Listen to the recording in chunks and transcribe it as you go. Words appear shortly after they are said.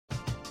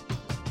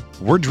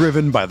We're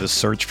driven by the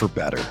search for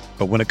better.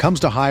 But when it comes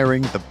to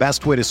hiring, the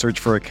best way to search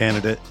for a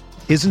candidate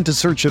isn't to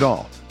search at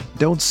all.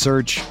 Don't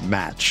search,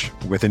 match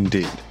with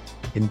Indeed.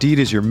 Indeed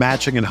is your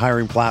matching and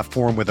hiring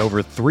platform with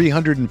over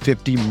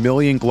 350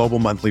 million global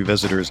monthly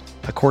visitors,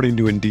 according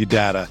to Indeed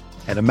data,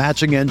 and a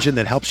matching engine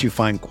that helps you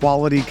find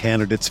quality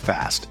candidates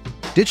fast.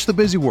 Ditch the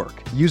busy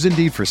work. Use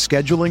Indeed for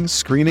scheduling,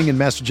 screening, and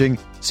messaging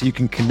so you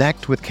can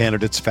connect with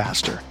candidates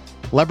faster.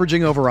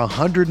 Leveraging over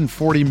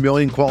 140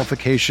 million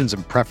qualifications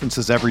and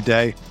preferences every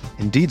day,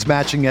 Indeed's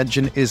matching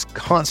engine is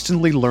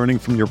constantly learning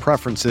from your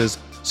preferences,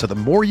 so the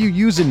more you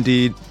use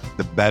Indeed,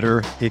 the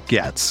better it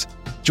gets.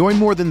 Join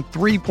more than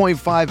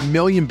 3.5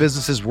 million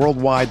businesses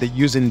worldwide that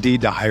use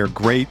Indeed to hire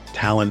great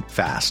talent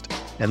fast.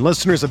 And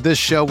listeners of this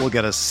show will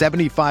get a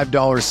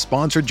 $75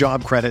 sponsored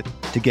job credit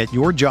to get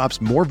your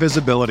jobs more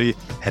visibility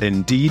at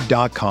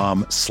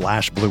Indeed.com/Blue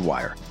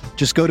Wire.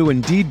 Just go to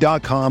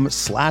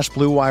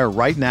Indeed.com/Blue Wire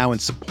right now and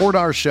support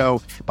our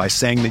show by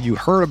saying that you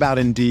heard about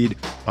Indeed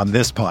on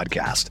this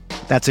podcast.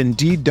 That's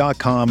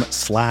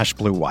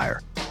Indeed.com/Blue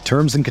Wire.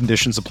 Terms and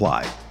conditions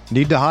apply.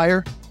 Need to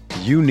hire?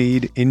 You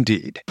need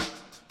Indeed.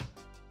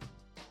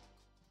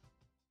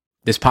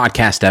 This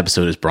podcast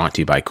episode is brought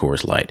to you by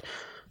Coors Light.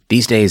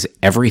 These days,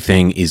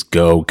 everything is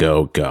go,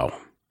 go, go.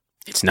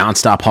 It's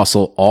nonstop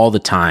hustle all the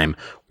time.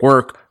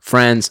 Work,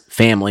 friends,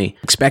 family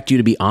expect you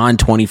to be on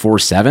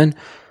 24/7.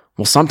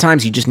 Well,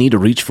 sometimes you just need to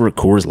reach for a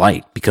Coors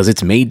Light because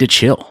it's made to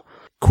chill.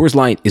 Coors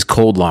Light is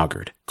cold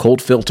lagered,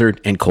 cold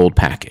filtered, and cold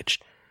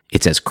packaged.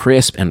 It's as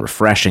crisp and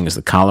refreshing as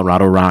the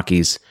Colorado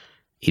Rockies.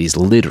 It is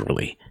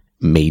literally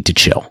made to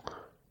chill.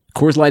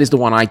 Coors Light is the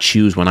one I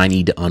choose when I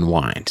need to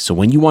unwind. So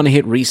when you want to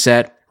hit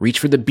reset, reach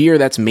for the beer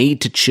that's made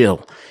to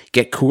chill.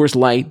 Get Coors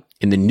Light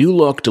in the new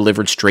look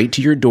delivered straight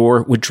to your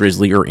door with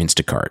Drizzly or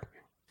Instacart.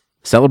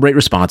 Celebrate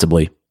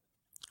responsibly.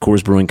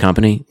 Coors Brewing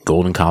Company,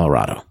 Golden,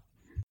 Colorado.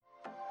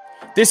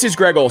 This is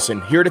Greg Olson,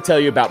 here to tell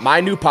you about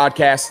my new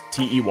podcast,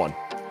 TE1.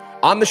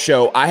 On the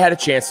show, I had a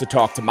chance to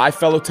talk to my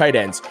fellow tight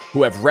ends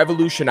who have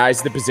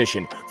revolutionized the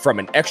position from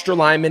an extra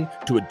lineman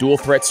to a dual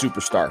threat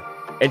superstar.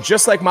 And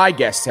just like my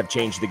guests have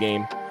changed the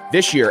game,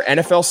 this year,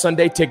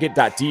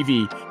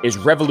 NFLSundayTicket.tv is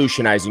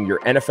revolutionizing your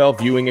NFL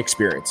viewing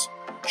experience.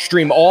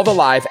 Stream all the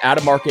live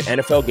out-of-market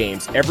NFL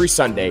games every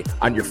Sunday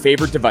on your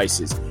favorite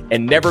devices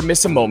and never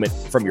miss a moment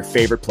from your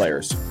favorite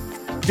players.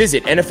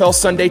 Visit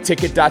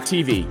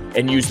NFLSundayTicket.tv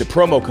and use the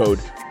promo code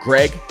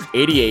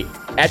GREG88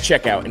 at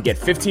checkout and get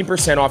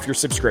 15% off your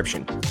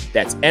subscription.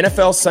 That's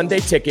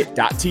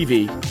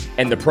NFLSundayTicket.tv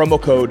and the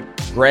promo code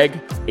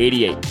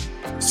GREG88.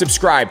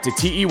 Subscribe to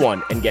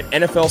TE1 and get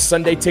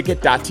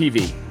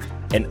NFLSundayTicket.tv.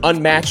 An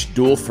unmatched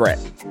dual threat.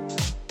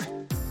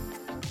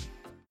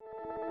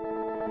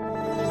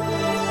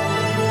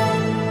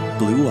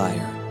 Blue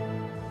Wire.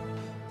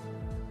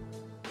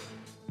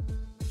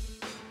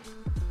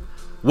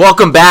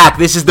 Welcome back.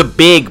 This is the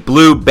Big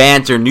Blue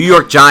Banter New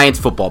York Giants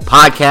football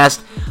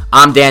podcast.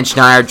 I'm Dan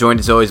Schneider, joined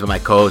as always by my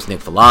co-host Nick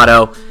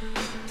Filato.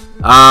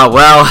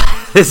 Well,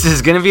 this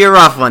is going to be a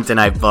rough one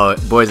tonight,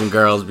 boys and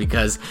girls,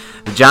 because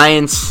the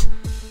Giants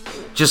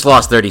just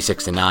lost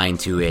 36-9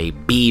 to a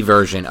B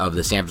version of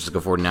the San Francisco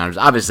 49ers.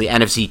 Obviously,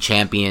 NFC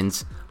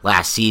champions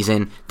last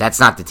season. That's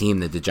not the team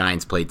that the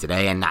Giants played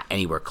today, and not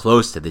anywhere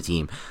close to the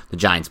team the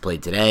Giants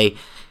played today.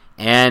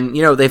 And,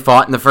 you know, they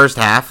fought in the first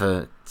half,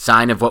 a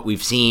sign of what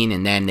we've seen,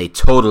 and then they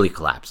totally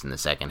collapsed in the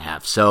second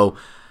half. So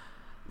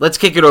let's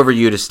kick it over to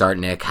you to start,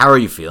 Nick. How are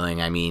you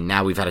feeling? I mean,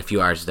 now we've had a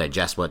few hours to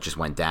digest what just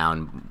went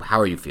down. How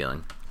are you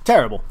feeling?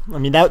 Terrible. I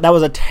mean, that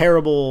was a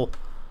terrible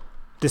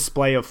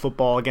display of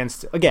football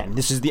against, again,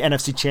 this is the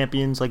NFC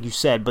champions, like you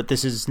said, but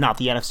this is not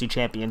the NFC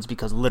champions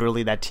because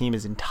literally that team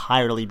is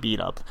entirely beat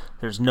up.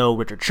 There's no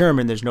Richard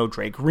Sherman, there's no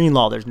Drake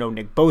Greenlaw, there's no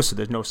Nick Bosa,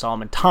 there's no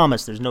Solomon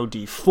Thomas, there's no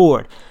Dee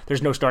Ford,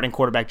 there's no starting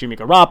quarterback Jimmy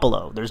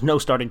Garoppolo, there's no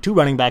starting two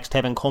running backs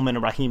Tevin Coleman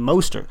and Raheem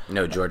Mostert.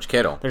 No George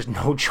Kittle. There's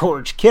no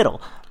George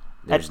Kittle.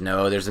 There's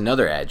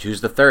another edge.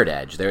 Who's the third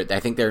edge? I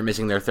think they're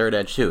missing their third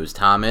edge too. It's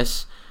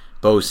Thomas,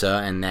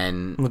 Bosa, and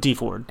then Dee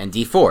Ford. And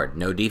Dee Ford.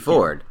 No Dee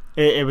Ford.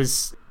 It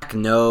was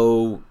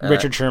no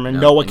Richard Sherman,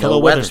 no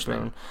Ahkello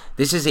Witherspoon.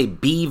 This is a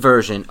B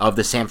version of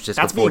the San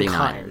Francisco 49ers. Being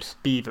kind.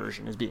 B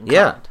version is being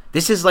kind. kind.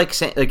 This is like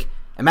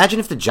imagine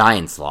if the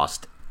Giants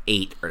lost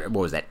 8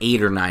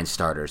 or 9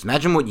 starters.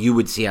 Imagine what you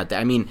would see out there.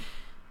 I mean,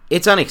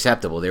 it's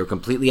unacceptable. They were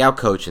completely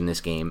outcoached in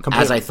this game,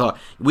 as I thought.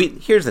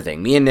 Here's the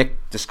thing. Me and Nick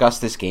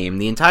discussed this game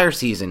the entire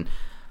season.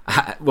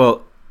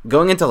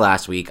 Going into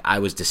last week, I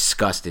was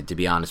disgusted, to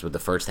be honest, with the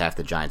first half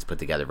the Giants put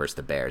together versus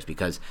the Bears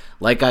because,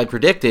 like I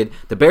predicted,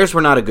 the Bears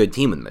were not a good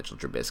team with Mitchell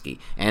Trubisky,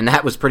 and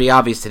that was pretty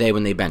obvious today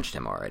when they benched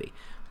him already.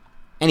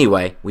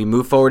 Anyway, we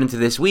move forward into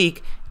this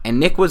week, and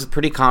Nick was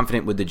pretty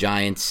confident with the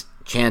Giants'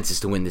 chances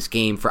to win this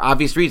game for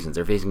obvious reasons.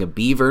 They're facing a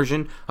B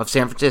version of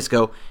San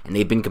Francisco, and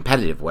they've been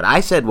competitive. What I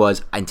said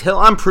was, until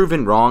I'm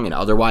proven wrong and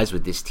otherwise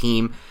with this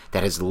team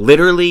that has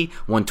literally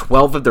won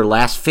 12 of their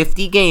last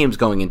 50 games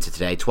going into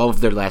today, 12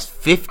 of their last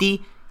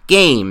 50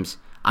 games,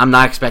 I'm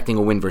not expecting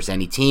a win versus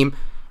any team.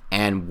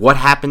 And what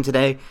happened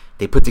today?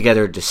 They put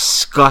together a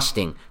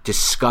disgusting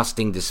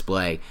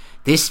display.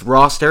 This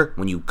roster,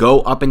 when you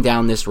go up and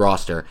down this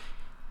roster,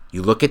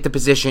 you look at the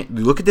position,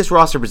 you look at this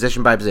roster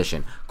position by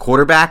position.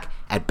 Quarterback,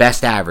 at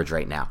best average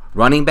right now.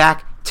 Running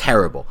back,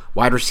 terrible.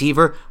 Wide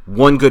receiver,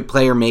 one good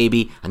player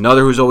maybe,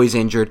 another who's always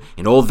injured,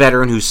 an old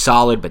veteran who's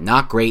solid but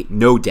not great,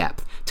 no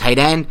depth. Tight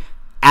end,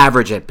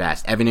 average at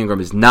best. Evan Ingram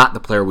is not the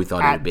player we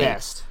thought he would be. At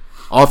best.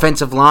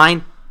 Offensive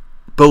line,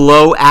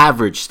 below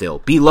average still.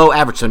 Below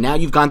average. So now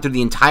you've gone through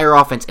the entire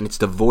offense and it's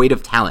devoid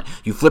of talent.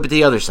 You flip it to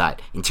the other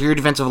side. Interior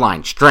defensive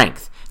line,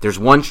 strength. There's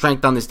one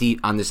strength on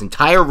this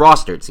entire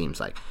roster, it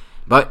seems like.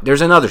 But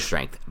there's another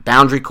strength.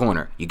 Boundary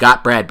corner. You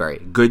got Bradbury.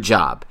 Good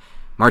job.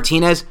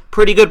 Martinez,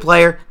 pretty good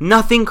player.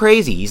 Nothing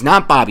crazy. He's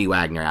not Bobby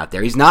Wagner out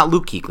there. He's not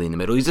Luke Kuechly in the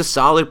middle. He's a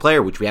solid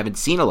player, which we haven't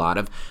seen a lot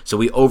of, so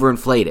we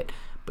overinflate it.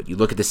 But you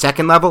look at the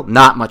second level,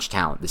 not much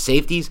talent. The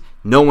safeties,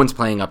 no one's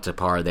playing up to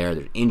par there.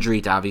 There's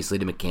injury, obviously,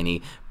 to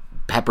McKinney.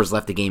 Peppers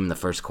left the game in the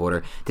first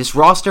quarter. This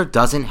roster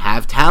doesn't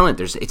have talent.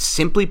 It's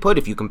simply put,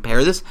 if you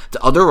compare this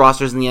to other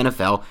rosters in the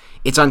NFL,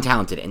 it's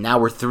untalented. And now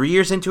we're 3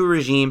 years into a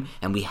regime,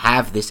 and we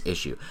have this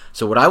issue.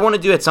 So what I want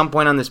to do at some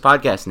point on this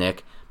podcast,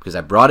 Nick, because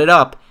I brought it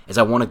up, is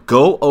I want to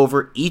go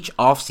over each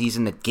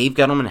offseason that Dave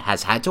Gettleman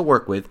has had to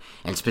work with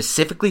and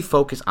specifically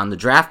focus on the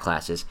draft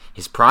classes,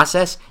 his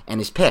process,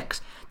 and his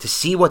picks to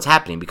see what's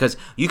happening, because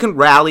you can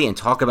rally and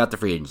talk about the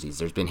free agencies.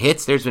 There's been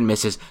hits, there's been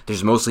misses,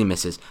 there's mostly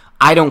misses.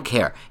 I don't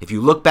care. If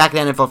you look back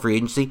at NFL free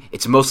agency,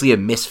 it's mostly a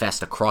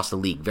misfest across the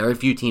league. Very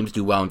few teams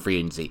do well in free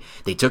agency.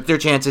 They took their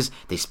chances,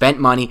 they spent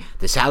money.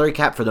 The salary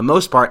cap, for the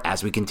most part,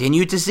 as we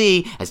continue to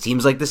see, as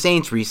teams like the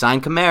Saints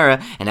re-signed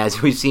Kamara, and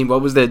as we've seen,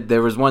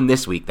 there was one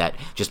this week that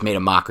just made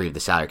a mockery of the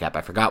salary cap.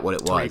 I forgot what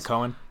it was.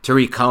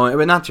 Tariq Cohen,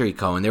 but not Tariq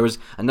Cohen. There was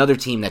another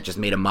team that just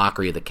made a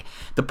mockery of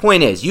the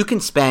point is, you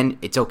can spend,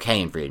 it's okay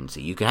in free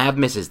agency. You can have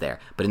misses there.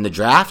 But in the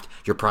draft,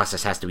 your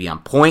process has to be on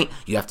point.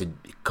 You have to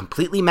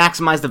completely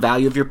maximize the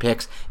value of your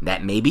picks.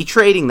 That may be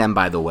trading them,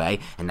 by the way,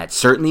 and that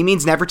certainly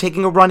means never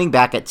taking a running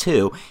back at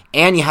 2,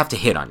 and you have to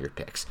hit on your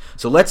picks.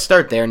 So let's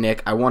start there,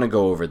 Nick. I want to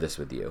go over this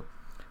with you.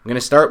 I'm going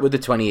to start with the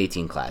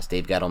 2018 class,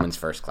 Dave Gettleman's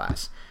first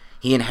class.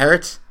 He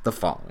inherits the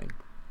following.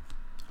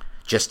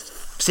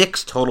 Just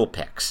 6 total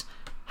picks.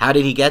 How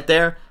did he get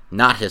there?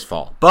 Not his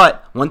fault.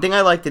 But one thing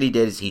I like that he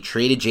did is he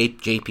traded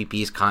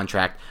JPP's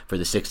contract for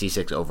the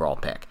 66 overall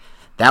pick.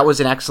 That was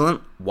an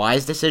excellent,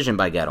 wise decision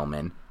by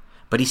Gettleman.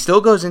 But he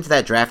still goes into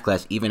that draft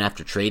class, even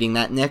after trading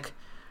that, Nick,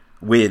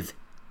 with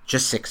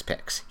just 6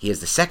 picks. He has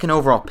the 2nd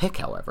overall pick,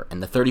 however,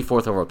 and the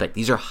 34th overall pick.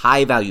 These are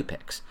high-value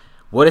picks.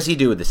 What does he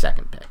do with the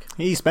 2nd pick?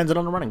 He spends it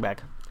on a running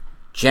back.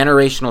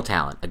 Generational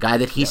talent. A guy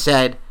that he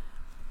said,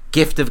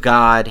 gift of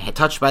God,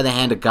 touched by the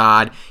hand of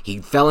God. He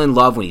fell in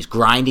love when he's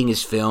grinding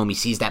his film. He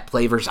sees that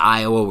play versus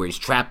Iowa where he's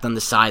trapped on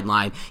the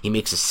sideline. He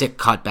makes a sick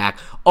cutback.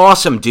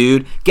 Awesome,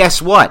 dude.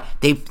 Guess what?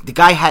 The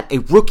guy had a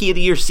Rookie of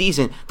the Year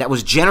season that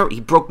was he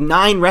broke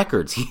 9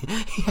 records.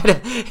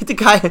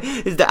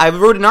 I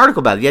wrote an article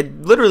about it. He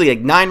had literally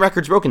 9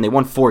 records broken. They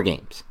won 4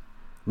 games.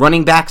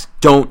 Running backs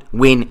don't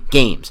win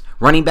games.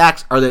 Running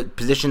backs are the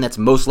position that's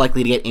most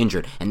likely to get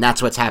injured, and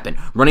that's what's happened.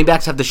 Running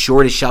backs have the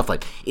shortest shelf life.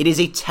 It is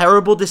a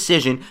terrible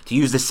decision to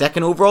use the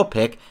 2nd overall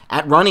pick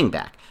at running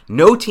back.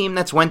 No team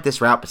that's went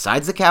this route,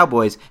 besides the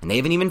Cowboys, and they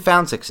haven't even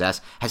found success,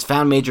 has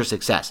found major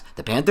success.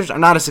 The Panthers are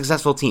not a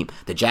successful team.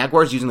 The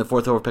Jaguars, using the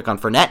 4th overall pick on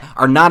Fournette,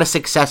 are not a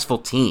successful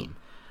team.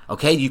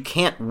 Okay, you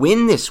can't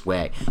win this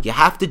way. You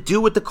have to do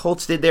what the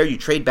Colts did there. You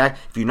trade back.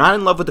 If you're not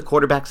in love with the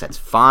quarterbacks, that's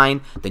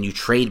fine. Then you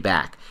trade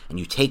back. And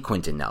you take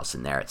Quentin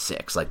Nelson there at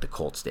 6, like the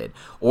Colts did.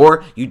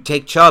 Or you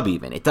take Chubb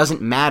even. It doesn't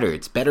matter.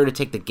 It's better to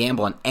take the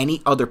gamble on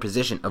any other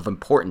position of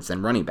importance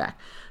than running back.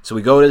 So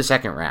we go to the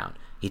 2nd round.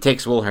 He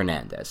takes Will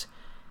Hernandez.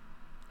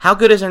 How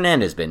good has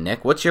Hernandez been,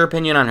 Nick? What's your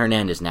opinion on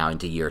Hernandez now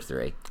into year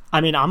 3? I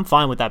mean, I'm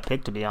fine with that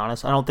pick, to be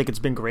honest. I don't think it's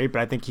been great,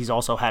 but I think he's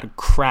also had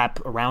crap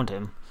around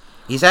him.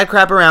 He's had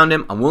crap around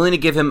him. I'm willing to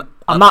give him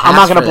I'm not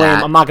going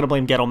to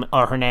blame Gettleman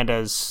or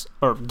Hernandez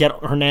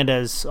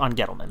Hernandez on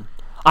Gettleman.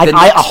 I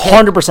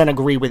 100%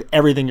 agree with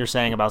everything you're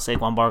saying about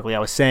Saquon Barkley. I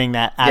was saying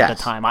that at the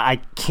time.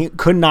 I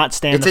could not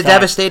stand It's a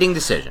devastating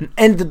decision.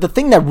 And the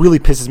thing that really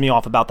pisses me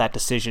off about that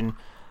decision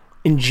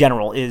in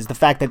general is the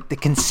fact that the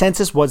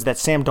consensus was that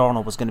Sam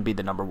Darnold was going to be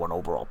the number 1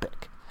 overall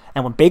pick.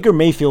 And when Baker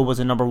Mayfield was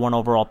the number 1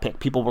 overall pick,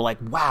 people were like,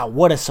 wow,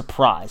 what a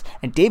surprise.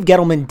 And Dave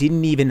Gettleman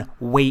didn't even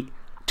wait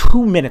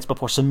 2 minutes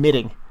before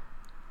submitting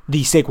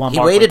the Saquon Barkley.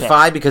 He waited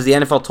 5 because the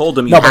NFL told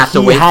him you have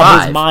to wait 5. He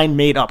had his mind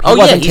made up.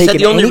 He said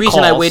the only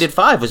reason I waited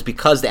 5 was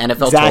because the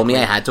NFL told me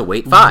I had to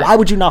wait 5. Why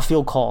would you not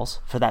field calls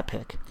for that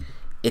pick?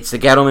 It's the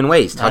Gettleman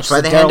ways. Touched by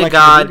the hand of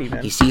God.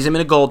 He sees him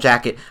in a gold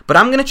jacket. But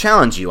I'm going to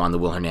challenge you on the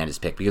Will Hernandez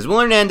pick, because Will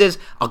Hernandez,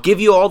 I'll give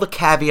you all the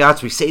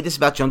caveats. We say this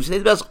about Jones. We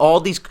say this about all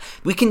these.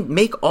 We can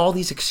make all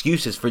these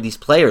excuses for these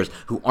players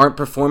who aren't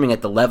performing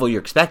at the level you're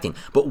expecting.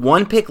 But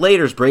 1 pick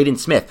later is Braden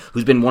Smith,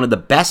 who's been one of the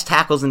best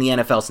tackles in the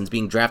NFL since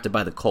being drafted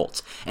by the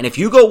Colts. And if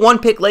you go 1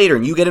 pick later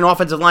and you get an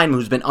offensive lineman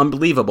who's been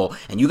unbelievable,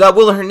 and you got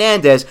Will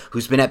Hernandez,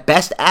 who's been at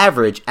best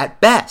average at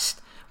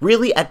best,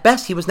 Really, at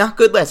best, he was not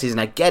good last season.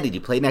 I get it. He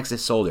played next to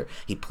Solder.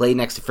 He played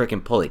next to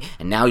frickin' Pulley.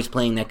 And now he's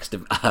playing next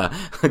to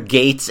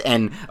Gates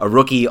and a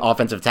rookie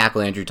offensive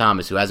tackle, Andrew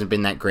Thomas, who hasn't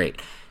been that great.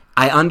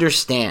 I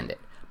understand it.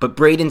 But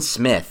Braden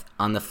Smith,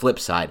 on the flip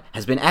side,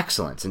 has been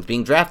excellent since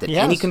being drafted.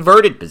 And he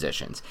converted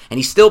positions. And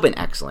he's still been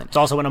excellent. It's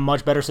also in a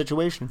much better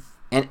situation.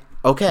 And,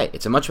 okay,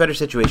 it's a much better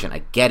situation.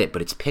 I get it,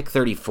 but it's pick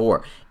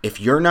 34. If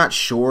you're not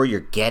sure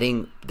you're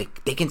getting...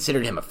 They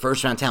considered him a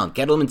first-round talent.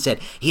 Gettleman said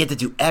he had to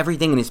do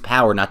everything in his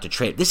power not to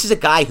trade. This is a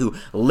guy who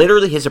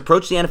literally his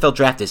approach to the NFL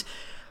draft is...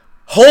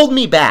 hold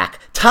me back,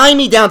 tie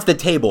me down to the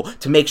table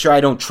to make sure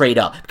I don't trade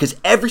up. Because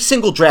every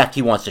single draft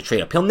he wants to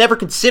trade up. He'll never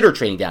consider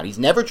trading down. He's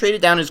never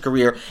traded down in his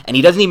career, and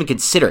he doesn't even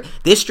consider it.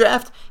 This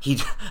draft,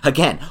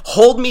 again,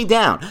 hold me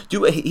down.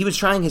 He was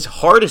trying his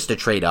hardest to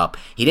trade up.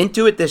 He didn't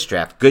do it this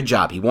draft. Good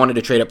job. He wanted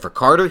to trade up for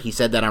Carter. He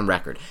said that on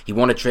record. He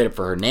wanted to trade up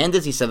for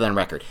Hernandez. He said that on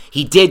record.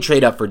 He did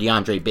trade up for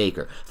DeAndre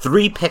Baker.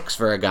 3 picks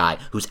for a guy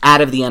who's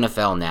out of the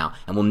NFL now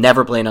and will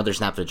never play another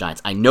snap for the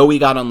Giants. I know he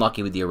got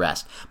unlucky with the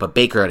arrest, but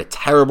Baker had a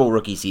terrible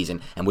rookie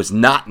season and was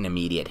not an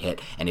immediate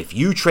hit. And if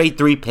you trade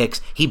 3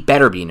 picks, he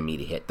better be an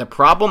immediate hit. The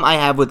problem I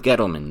have with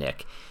Gettleman,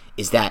 Nick,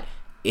 is that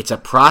it's a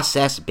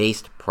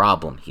process-based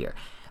problem here.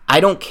 I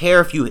don't care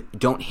if you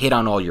don't hit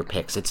on all your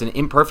picks. It's an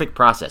imperfect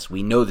process.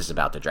 We know this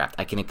about the draft.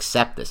 I can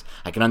accept this.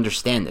 I can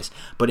understand this.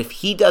 But if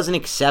he doesn't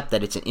accept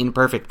that it's an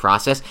imperfect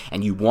process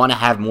and you want to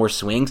have more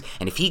swings,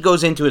 and if he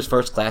goes into his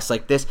first class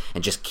like this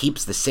and just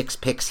keeps the 6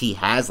 picks he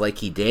has like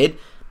he did,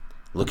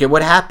 look at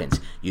what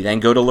happens. You then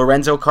go to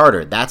Lorenzo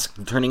Carter. That's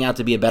turning out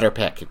to be a better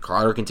pick.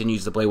 Carter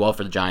continues to play well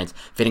for the Giants,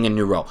 fitting a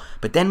new role.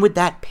 But then with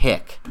that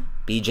pick,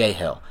 B.J.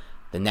 Hill,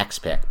 the next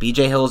pick.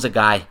 B.J. Hill is a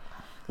guy...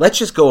 Let's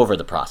just go over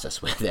the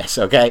process with this,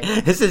 okay?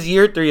 This is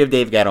year 3 of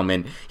Dave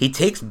Gettleman. He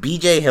takes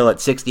B.J. Hill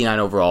at 69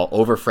 overall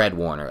over Fred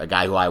Warner, a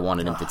guy who I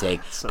wanted him to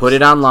take. Put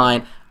it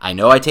online. I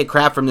know I take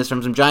crap from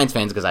some Giants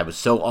fans because I was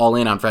so all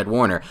in on Fred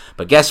Warner.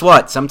 But guess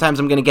what? Sometimes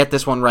I'm going to get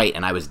this one right,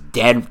 and I was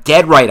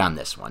dead right on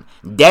this one.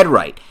 Dead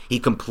right. He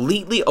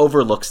completely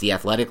overlooks the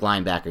athletic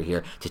linebacker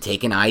here to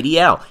take an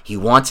IDL. He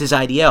wants his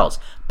IDLs.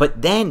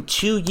 But then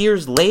 2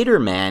 years later,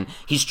 man,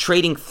 he's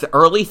trading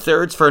early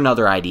thirds for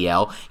another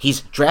IDL.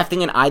 He's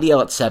drafting an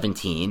IDL at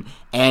 17,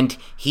 and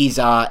he's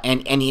he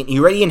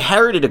already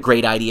inherited a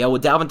great IDL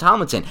with Dalvin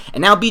Tomlinson.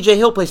 And now B.J.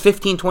 Hill plays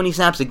 15, 20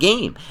 snaps a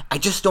game. I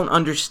just don't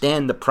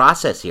understand the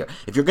process here.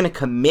 If you're going to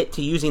commit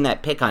to using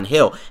that pick on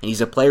Hill, and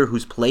he's a player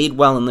who's played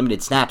well in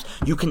limited snaps,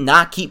 you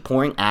cannot keep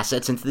pouring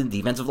assets into the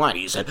defensive line.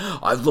 He said,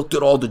 I've looked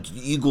at all the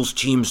Eagles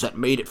teams that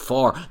made it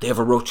far. They have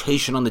a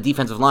rotation on the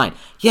defensive line.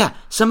 Yeah,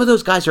 some of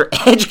those guys are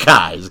edge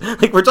guys.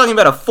 Like, we're talking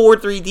about a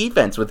 4-3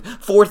 defense with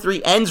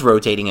 4-3 ends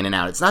rotating in and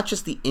out. It's not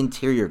just the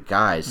interior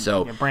guys.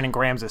 So Brandon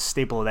Graham's a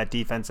staple of that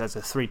defense as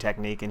a 3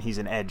 technique, and he's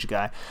an edge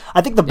guy.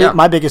 I think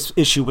my biggest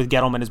issue with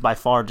Gettleman is by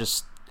far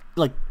just,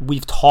 like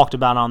we've talked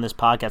about on this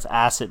podcast,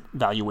 asset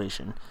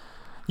valuation.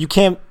 You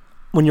can't,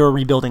 when you're a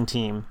rebuilding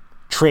team,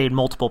 trade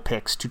multiple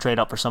picks to trade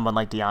up for someone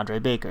like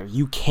DeAndre Baker.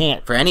 You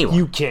can't. For anyone.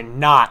 You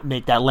cannot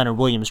make that Leonard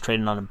Williams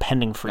trade on a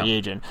pending free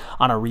agent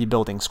on a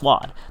rebuilding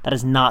squad. That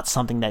is not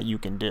something that you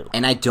can do.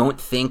 And I don't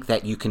think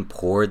that you can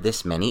pour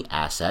this many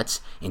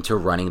assets into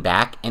running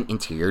back and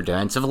interior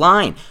defensive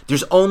line.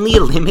 There's only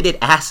limited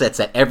assets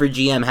that every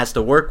GM has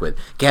to work with.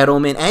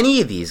 Gettleman,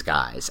 any of these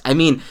guys. I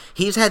mean,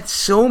 he's had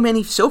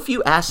so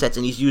few assets,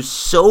 and he's used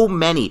so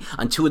many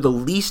on 2 of the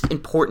least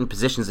important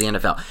positions in the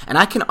NFL. And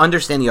I can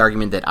understand the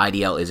argument that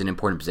IDL is an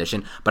important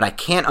position, but I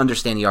can't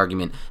understand the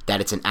argument that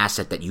it's an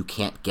asset that you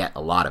can't get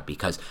a lot of,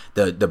 because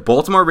the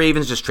Baltimore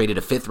Ravens just traded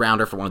a 5th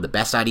rounder for one of the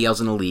best IDLs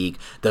in the league.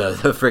 The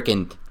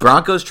freaking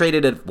Broncos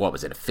traded a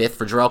 5th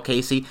for Jarrell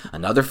Casey,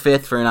 another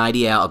 5th for an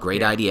IDL, a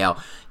great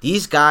IDL.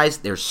 These guys,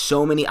 there's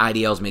so many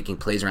IDLs making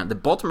plays around. The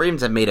Baltimore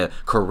Ravens have made a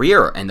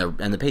career, and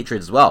the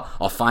Patriots as well,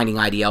 of finding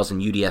IDLs in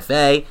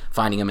UDFA,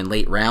 finding them in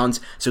late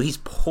rounds. So he's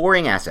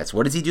pouring assets.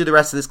 What does he do the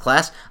rest of this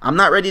class? I'm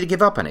not ready to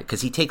give up on it,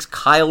 because he takes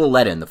Kyle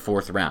Lauletta in the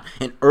 4th round,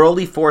 an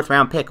early 4th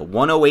round pick,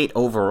 108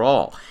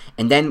 overall.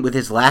 And then with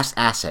his last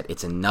asset,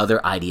 it's another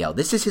IDL.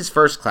 This is his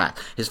first class.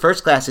 His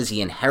first class is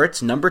he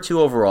inherits number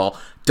 2 overall,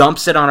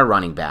 dumps it on a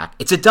running back.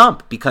 It's a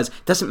dump, because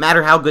it doesn't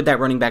matter how good that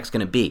running back's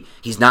going to be.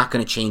 He's not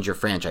going to change your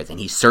franchise, and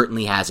he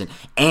certainly hasn't.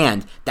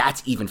 And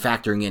that's even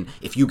factoring in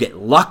if you get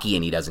lucky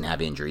and he doesn't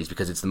have injuries,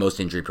 because it's the most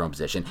injury-prone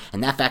position.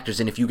 And that factors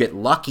in if you get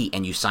lucky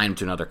and you sign him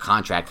to another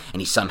contract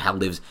and he somehow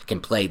can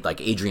play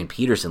like Adrian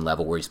Peterson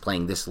level where he's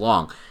playing this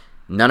long.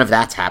 None of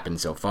that's happened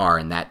so far,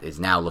 and that is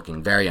now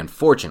looking very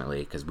unfortunately,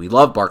 because we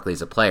love Barkley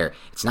as a player.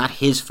 It's not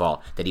his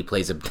fault that he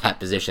plays that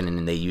position and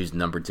then they used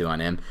number 2 on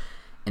him.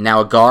 And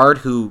now a guard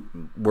who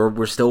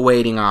we're still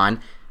waiting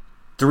on.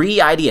 2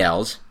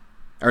 IDLs,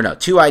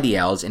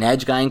 an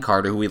edge guy in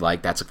Carter who we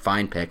like, that's a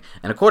fine pick,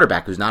 and a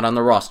quarterback who's not on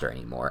the roster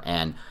anymore.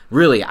 And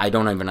really, I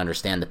don't even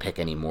understand the pick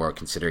anymore,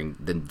 considering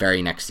the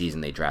very next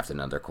season they drafted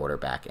another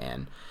quarterback,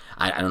 and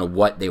I don't know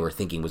what they were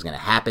thinking was going to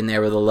happen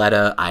there with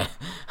Lauletta.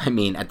 I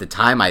mean, at the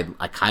time, I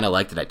kind of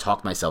liked it. I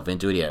talked myself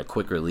into it. He had a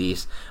quick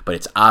release, but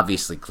it's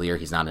obviously clear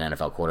he's not an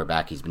NFL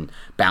quarterback. He's been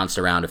bounced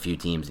around a few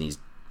teams, and he's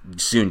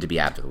soon to be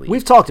out of the league.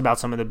 We've talked about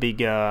some of the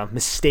big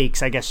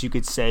mistakes, I guess you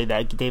could say,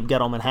 that Dave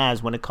Gettleman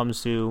has when it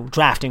comes to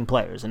drafting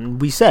players.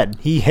 And we said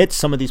he hits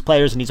some of these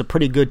players, and he's a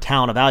pretty good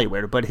talent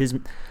evaluator. But his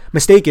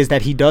mistake is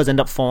that he does end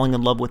up falling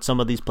in love with some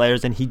of these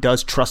players, and he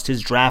does trust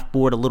his draft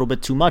board a little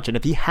bit too much. And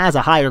if he has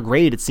a higher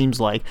grade, it seems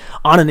like,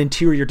 on an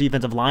interior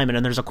defensive lineman,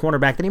 and there's a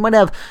cornerback that he might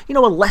have, a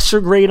lesser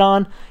grade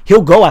on,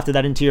 he'll go after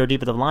that interior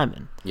defensive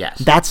lineman. Yes.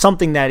 That's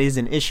something that is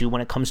an issue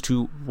when it comes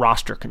to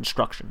roster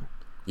construction.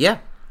 Yeah.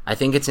 I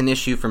think it's an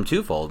issue from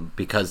twofold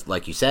because,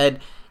 like you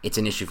said, it's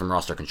an issue from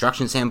roster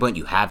construction standpoint.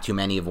 You have too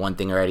many of one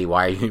thing already.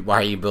 Why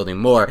are you building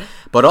more?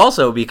 But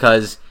also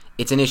because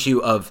it's an issue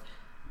of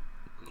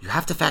you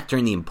have to factor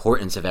in the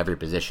importance of every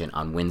position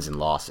on wins and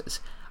losses.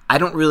 I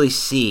don't really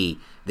see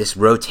this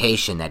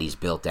rotation that he's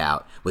built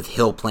out with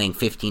Hill playing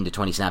 15 to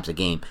 20 snaps a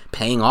game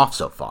paying off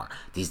so far.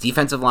 These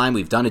defensive line,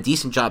 we've done a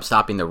decent job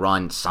stopping the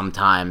run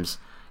sometimes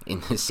in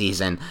this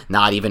season,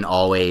 not even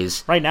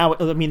always. Right now,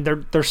 I mean,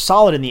 they're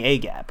solid in the A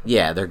gap.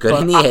 Yeah, they're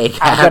good in the A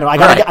gap. I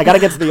gotta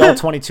get to the all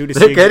 22 to see.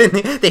 They're good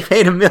in they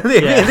paid $1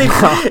 million. Yeah.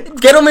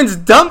 Gettleman's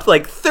dumped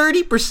like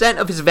 30%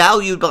 of his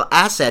valuable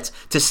assets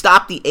to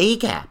stop the A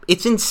gap.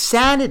 It's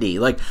insanity.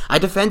 Like, I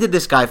defended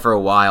this guy for a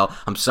while.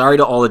 I'm sorry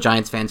to all the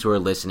Giants fans who are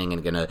listening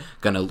and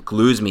gonna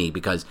lose me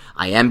because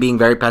I am being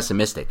very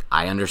pessimistic.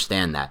 I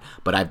understand that,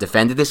 but I've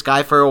defended this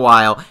guy for a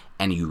while.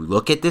 And you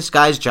look at this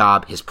guy's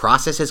job, his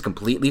process is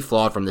completely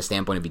flawed from the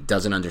standpoint of he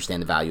doesn't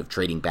understand the value of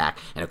trading back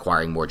and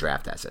acquiring more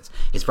draft assets.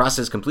 His process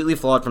is completely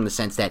flawed from the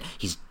sense that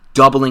he's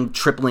doubling,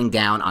 tripling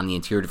down on the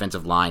interior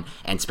defensive line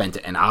and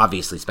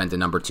obviously spent a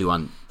number 2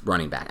 on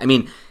running back. I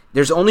mean,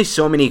 there's only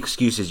so many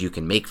excuses you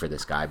can make for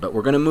this guy, but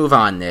we're going to move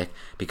on, Nick,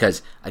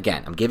 because,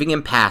 again, I'm giving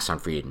him pass on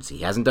free agency.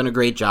 He hasn't done a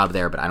great job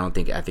there, but I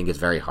think it's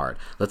very hard.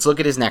 Let's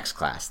look at his next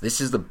class. This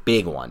is the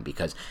big one,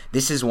 because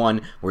this is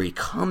one where he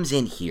comes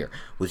in here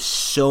with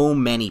so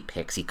many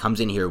picks. He comes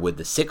in here with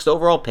the 6th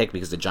overall pick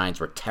because the Giants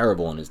were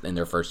terrible in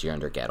their first year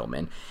under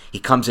Gettleman. He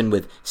comes in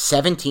with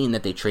 17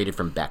 that they traded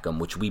from Beckham,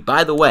 which we,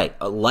 by the way,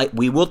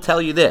 we will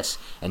tell you this,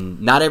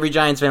 and not every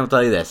Giants fan will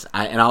tell you this,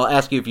 and I'll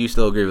ask you if you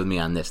still agree with me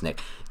on this,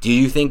 Nick. Do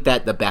you think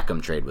that the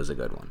Beckham trade was a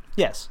good one?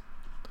 Yes.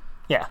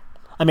 Yeah.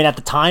 I mean, at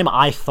the time,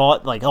 I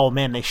thought, like, oh,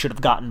 man, they should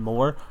have gotten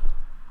more.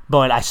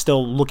 But I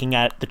still, looking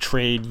at the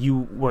trade,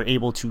 you were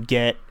able to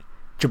get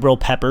Jabril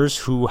Peppers,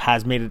 who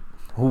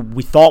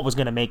we thought was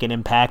going to make an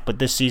impact. But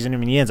this season, I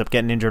mean, he ends up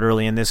getting injured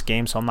early in this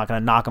game, so I'm not going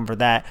to knock him for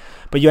that.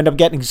 But you end up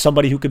getting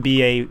somebody who could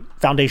be a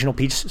foundational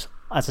piece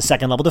as a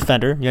second-level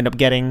defender. You end up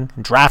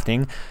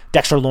drafting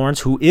Dexter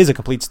Lawrence, who is a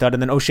complete stud,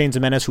 and then O'Shane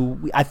Ximines,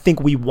 who I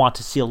think we want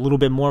to see a little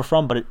bit more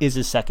from, but it is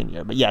his second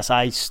year. But yes,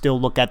 I still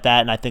look at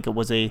that, and I think it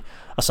was a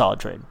solid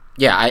trade.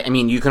 Yeah, I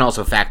mean, you can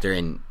also factor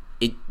in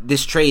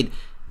this trade.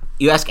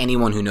 You ask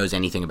anyone who knows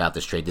anything about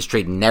this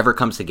trade never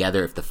comes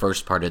together if the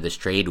first part of this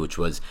trade, which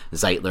was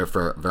Zeitler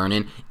for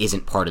Vernon,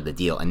 isn't part of the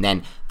deal. And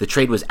then the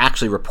trade was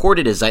actually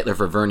reported as Zeitler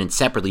for Vernon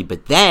separately,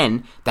 but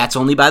then that's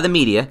only by the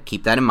media,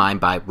 keep that in mind,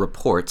 by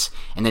reports.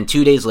 And then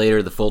 2 days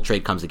later, the full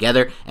trade comes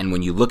together, and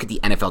when you look at the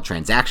NFL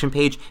transaction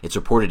page, it's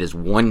reported as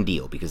one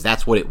deal, because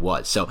that's what it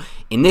was. So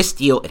in this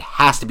deal, it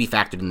has to be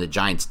factored in. The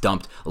Giants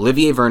dumped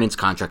Olivier Vernon's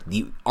contract,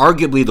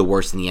 arguably the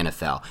worst in the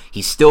NFL.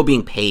 He's still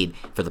being paid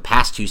for the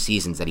past 2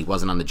 seasons that he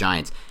wasn't on the Giants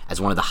as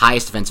one of the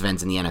highest defensive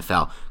ends in the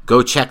NFL.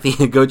 Go check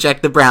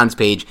the Browns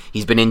page.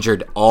 He's been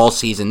injured all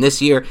season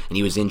this year, and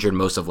he was injured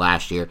most of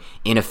last year.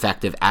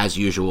 Ineffective as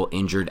usual,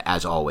 injured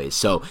as always.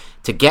 So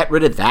to get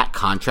rid of that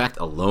contract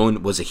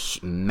alone was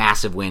a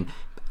massive win.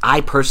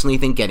 I personally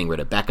think getting rid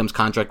of Beckham's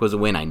contract was a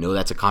win. I know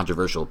that's a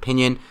controversial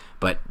opinion,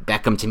 but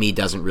Beckham to me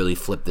doesn't really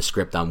flip the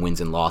script on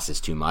wins and losses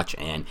too much,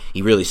 and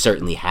he really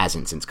certainly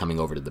hasn't since coming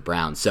over to the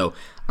Browns. So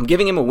I'm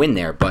giving him a win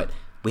there, but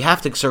we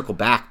have to circle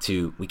back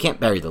to, we can't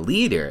bury the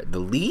lead here. The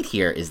lead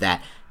here is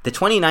that the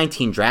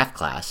 2019 draft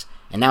class,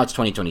 and now it's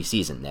 2020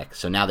 season, Nick,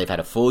 so now they've had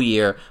a full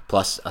year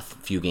plus a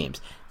few games.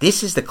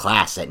 This is the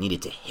class that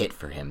needed to hit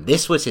for him.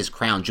 This was his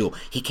crown jewel.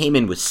 He came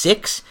in with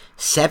 6,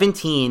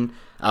 17,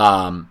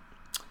 what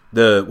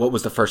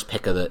was the first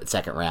pick of the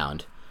second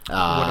round? Or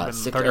the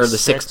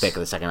 6th pick of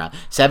the second round.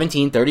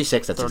 17,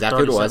 36, that's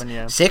exactly what it was.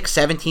 Yeah. 6,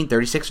 17,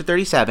 36 or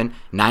 37,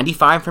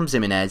 95 from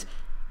Ximines,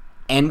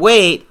 and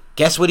wait,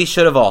 guess what he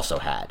should have also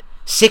had?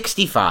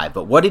 65.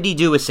 But what did he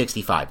do with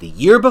 65? The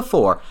year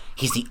before,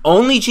 he's the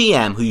only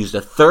GM who used a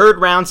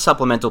 3rd-round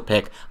supplemental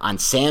pick on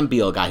Sam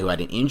Beal, a guy who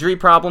had an injury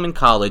problem in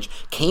college,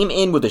 came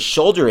in with a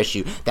shoulder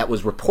issue that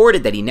was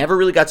reported that he never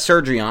really got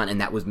surgery on, and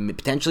that was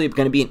potentially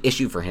going to be an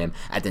issue for him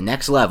at the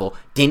next level.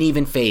 Didn't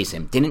even phase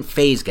him. Didn't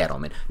phase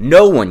Gettleman.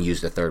 No one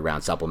used a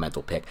 3rd-round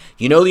supplemental pick.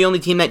 You know the only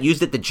team that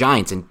used it? The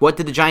Giants. And what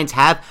did the Giants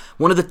have?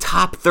 One of the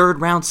top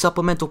 3rd-round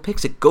supplemental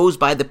picks. It goes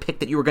by the pick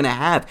that you were going to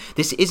have.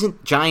 This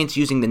isn't Giants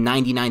using the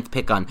 99th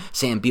pick on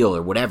Sam Beal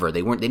or whatever.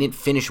 They didn't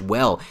finish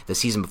well the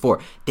season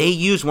before. They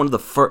used one of the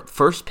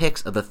first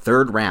picks of the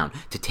 3rd round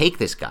to take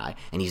this guy,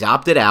 and he's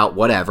opted out,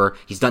 whatever.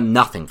 He's done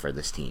nothing for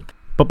this team.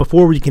 But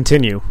before we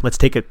continue, let's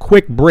take a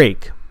quick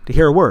break to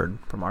hear a word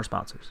from our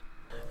sponsors.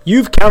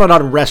 You've counted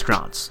on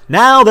restaurants.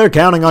 Now they're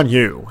counting on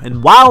you.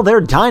 And while their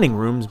dining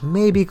rooms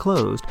may be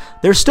closed,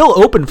 they're still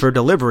open for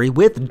delivery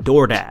with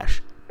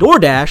DoorDash.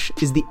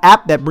 DoorDash is the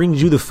app that brings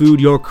you the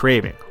food you're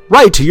craving,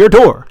 right to your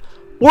door.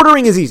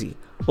 Ordering is easy.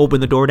 Open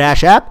the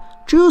DoorDash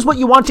app, choose what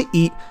you want to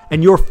eat,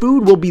 and your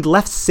food will be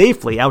left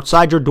safely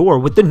outside your door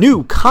with the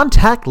new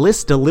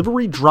contactless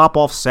delivery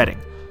drop-off setting.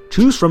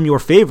 Choose from your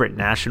favorite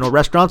national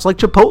restaurants like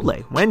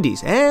Chipotle,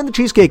 Wendy's, and the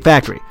Cheesecake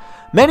Factory.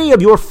 Many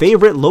of your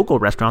favorite local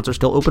restaurants are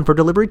still open for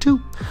delivery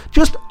too.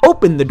 Just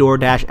open the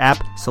DoorDash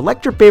app,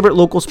 select your favorite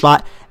local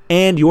spot,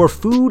 and your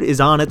food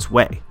is on its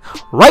way.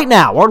 Right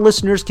now, our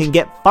listeners can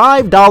get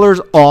 $5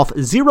 off,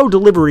 0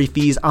 delivery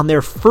fees on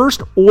their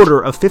first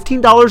order of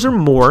 $15 or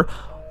more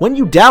when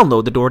you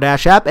download the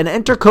DoorDash app and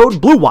enter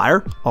code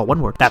BLUEWIRE, all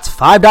one word. That's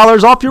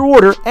 $5 off your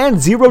order and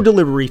 0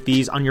 delivery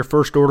fees on your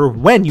first order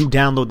when you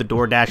download the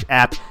DoorDash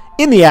app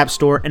in the App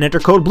Store and enter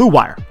code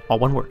BLUEWIRE, all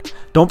one word.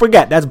 Don't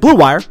forget, that's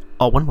BLUEWIRE,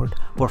 all one word,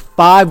 for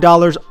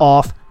 $5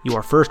 off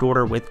your first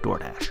order with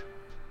DoorDash.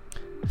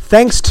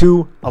 Thanks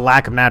to a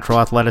lack of natural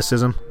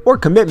athleticism or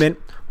commitment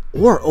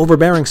or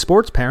overbearing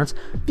sports parents,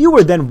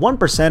 fewer than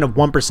 1% of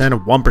 1%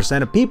 of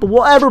 1% of people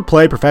will ever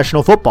play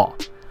professional football.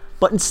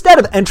 But instead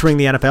of entering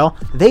the NFL,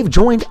 they've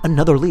joined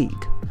another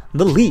league,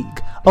 the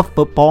League of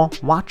Football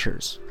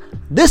Watchers.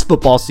 This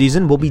football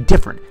season will be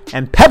different,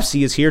 and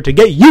Pepsi is here to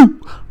get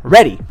you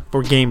ready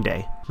for game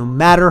day, no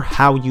matter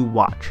how you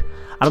watch.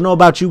 I don't know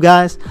about you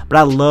guys, but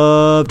I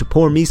love to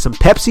pour me some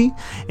Pepsi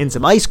and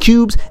some ice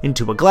cubes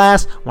into a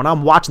glass when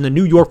I'm watching the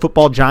New York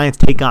Football Giants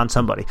take on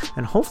somebody.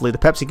 And hopefully the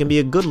Pepsi can be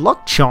a good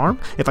luck charm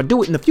if I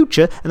do it in the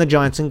future and the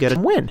Giants can get a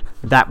win.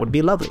 That would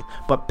be lovely.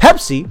 But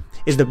Pepsi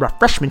is the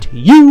refreshment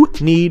you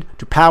need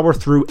to power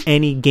through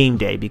any game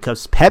day,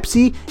 because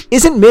Pepsi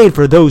isn't made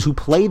for those who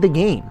play the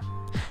game.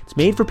 It's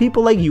made for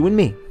people like you and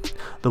me,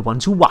 the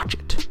ones who watch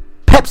it.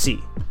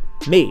 Pepsi,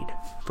 made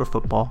for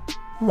football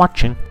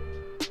watching.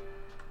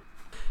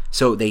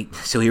 So he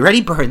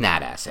already burned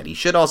that asset. He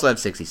should also have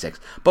 66.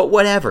 But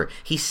whatever.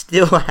 He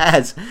still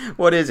has,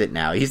 what is it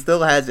now? He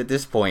still has, at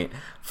this point,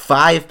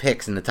 5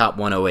 picks in the top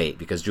 108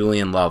 because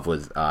Julian Love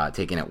was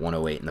taken at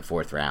 108 in the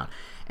 4th round.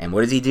 And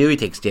what does he do? He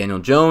takes Daniel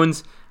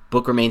Jones.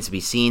 Book remains to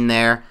be seen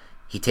there.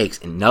 He takes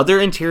another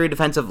interior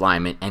defensive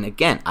lineman. And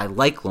again, I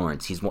like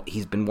Lawrence.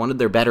 He's been one of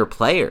their better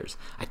players.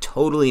 I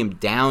totally am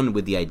down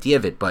with the idea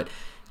of it. But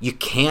you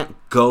can't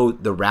go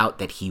the route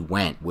that he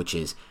went, which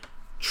is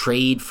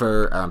trade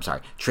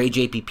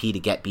JPP to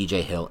get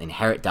BJ Hill,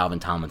 inherit Dalvin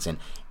Tomlinson,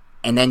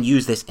 and then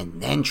use this, and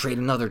then trade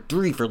another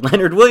 3 for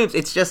Leonard Williams.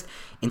 It's just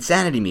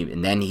insanity to me.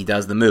 And then he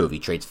does the move. He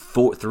trades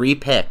 3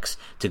 picks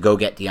to go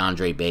get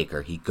DeAndre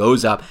Baker. He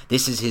goes up.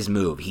 This is his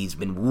move. He's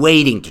been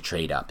waiting to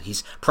trade up.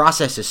 His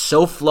process is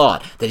so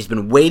flawed that he's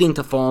been waiting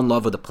to fall in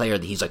love with a player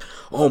that he's like,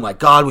 oh my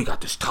God, we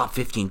got this top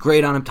 15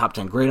 grade on him, top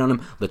 10 grade on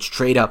him. Let's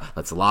trade up.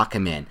 Let's lock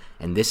him in.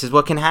 And this is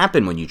what can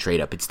happen when you trade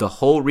up. It's the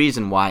whole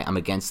reason why I'm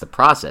against the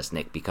process,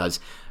 Nick,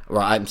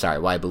 why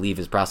I believe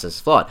his process is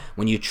flawed.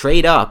 When you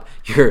trade up,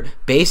 you're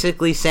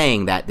basically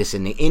saying that this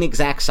is an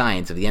inexact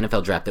science of the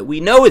NFL draft that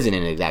we know is an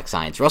inexact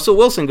science. Russell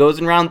Wilson goes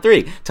in round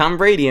 3, Tom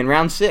Brady in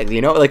round 6.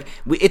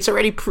 It's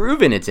already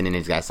proven it's an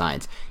inexact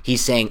science.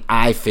 He's saying,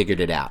 I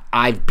figured it out.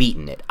 I've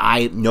beaten it.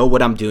 I know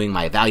what I'm doing.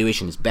 My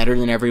evaluation is better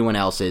than everyone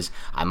else's.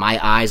 My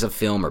eyes of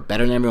film are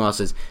better than everyone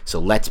else's, so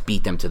let's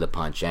beat them to the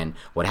punch. And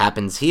what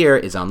happens here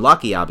is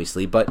unlucky,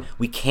 obviously, but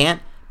we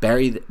can't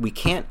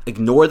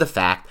ignore the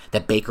fact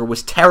that Baker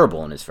was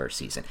terrible in his first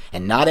season.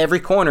 And not every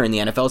corner in the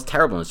NFL is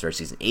terrible in his first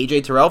season.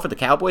 A.J. Terrell for the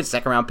Cowboys,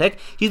 2nd round pick,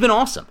 he's been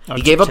awesome.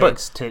 He gave up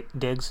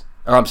Diggs.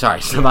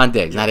 Stephon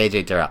Diggs, not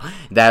A.J. Terrell.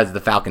 That was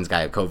the Falcons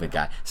guy, a COVID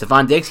guy.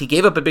 Stephon Diggs, he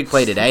gave up a big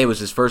play today. It was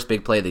his first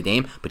big play of the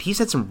game, but he's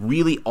had some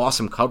really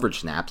awesome coverage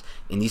snaps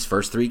in these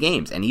first 3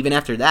 games. And even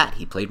after that,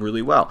 he played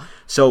really well.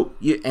 So,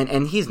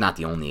 and he's not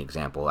the only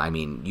example. I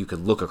mean, you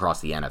could look across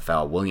the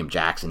NFL. William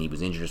Jackson, he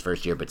was injured his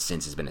first year, but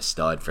since has been a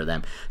stud for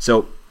them.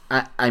 So,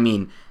 I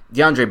mean,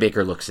 DeAndre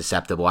Baker looks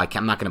susceptible.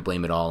 I'm not going to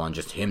blame it all on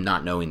just him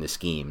not knowing the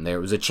scheme. There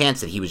was a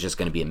chance that he was just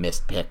going to be a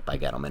missed pick by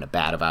Gettleman, a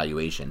bad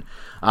evaluation.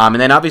 And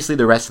then obviously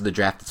the rest of the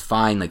draft is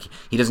fine. Like,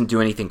 he doesn't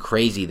do anything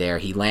crazy there.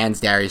 He lands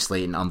Darius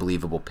Slayton,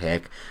 unbelievable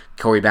pick.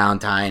 Corey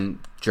Ballantyne,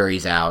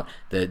 jury's out.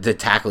 The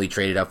tackle he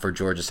traded up for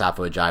George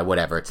Asafo-Adjei,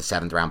 whatever. It's a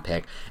 7th round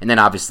pick. And then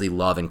obviously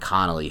Love and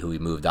Connolly, who he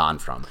moved on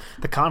from.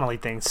 The Connolly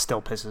thing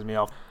still pisses me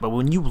off. But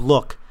when you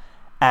look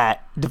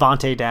at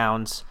Devontae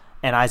Downs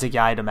and Isaac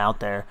Yiadom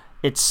out there,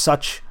 it's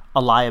such a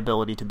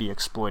liability to be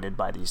exploited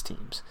by these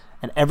teams.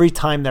 And every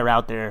time they're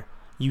out there,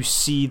 you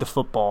see the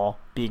football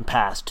being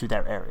passed to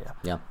their area.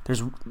 Yeah.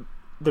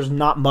 There's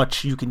not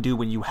much you can do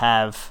when you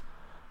have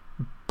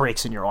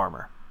breaks in your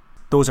armor.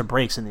 Those are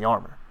breaks in the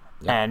armor.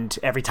 Yeah. And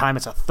every time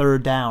it's a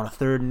 3rd down, a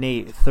 3rd and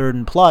 8, 3rd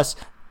and plus,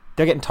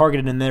 they're getting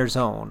targeted in their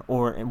zone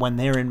or when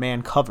they're in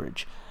man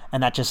coverage.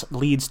 And that just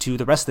leads to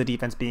the rest of the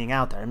defense being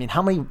out there. I mean,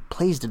 how many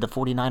plays did the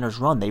 49ers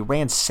run? They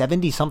ran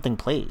 70-something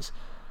plays.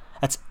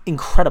 That's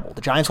incredible.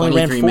 The Giants only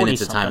ran 40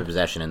 minutes of time of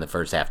possession in the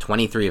first half.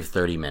 23 of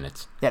 30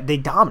 minutes. Yeah, they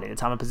dominated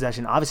time of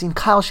possession. Obviously, and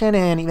Kyle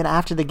Shanahan, even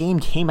after the game,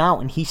 came out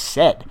and he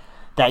said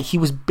that he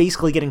was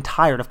basically getting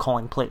tired of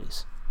calling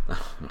plays.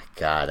 Oh my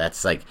God,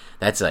 that's like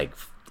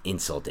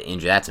insult to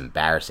injury. That's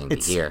embarrassing to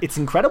hear. It's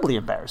incredibly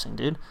embarrassing,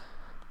 dude.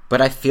 But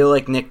I feel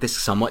like, Nick, this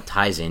somewhat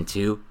ties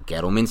into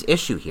Gettleman's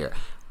issue here.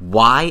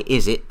 Why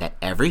is it that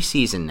every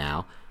season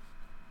now,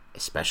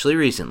 especially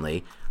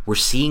recently, we're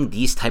seeing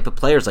these type of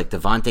players like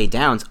Devontae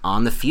Downs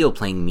on the field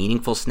playing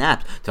meaningful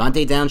snaps?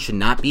 Devontae Downs should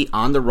not be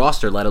on the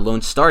roster, let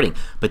alone starting.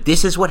 But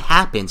this is what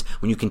happens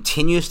when you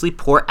continuously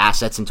pour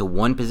assets into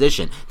one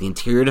position, the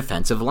interior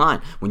defensive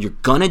line. When you're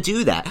going to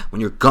do that,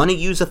 when you're going to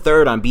use a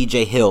third on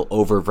B.J. Hill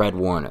over Fred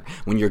Warner,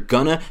 when you're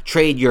going to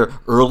trade your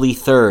early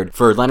third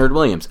for Leonard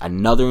Williams,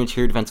 another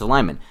interior defensive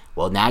lineman,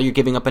 well, now you're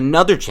giving up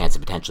another chance to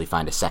potentially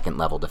find a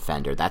second-level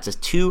defender. That's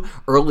just 2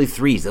 early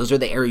threes. Those are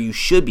the area you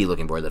should be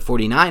looking for. The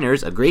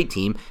 49ers, a great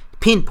team,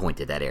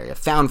 pinpointed that area,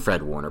 found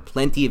Fred Warner.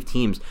 Plenty of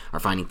teams are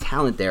finding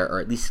talent there, or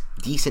at least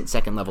decent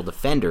second-level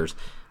defenders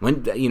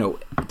when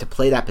to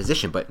play that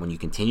position. But when you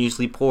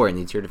continuously pour in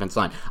the interior defense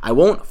line, I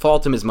won't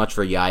fault him as much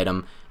for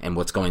Yiadom and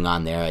what's going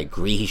on there. I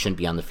agree he shouldn't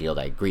be on the field.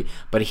 I agree.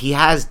 But he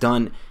has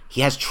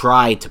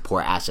tried to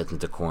pour assets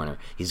into corner.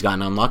 He's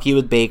gotten unlucky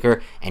with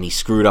Baker, and he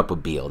screwed up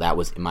with Beal. That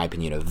was, in my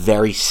opinion, a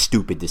very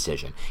stupid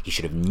decision. He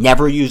should have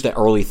never used an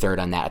early third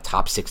on that, a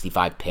top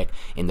 65 pick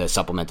in the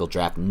supplemental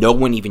draft. No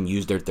one even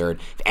used their third.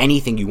 If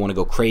anything, you want to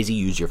go crazy,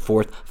 use your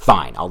fourth,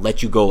 fine. I'll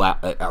let you go out,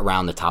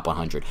 around the top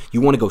 100.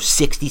 You want to go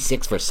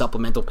 66 for a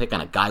supplemental pick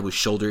on a guy with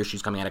shoulder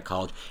issues coming out of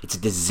college? It's a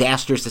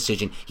disastrous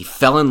decision. He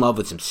fell in love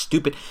with some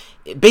stupid...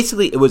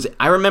 Basically,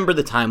 I remember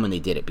the time when they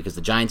did it because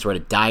the Giants were at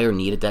a dire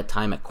need at that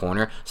time at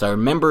corner. So I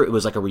remember it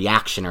was like a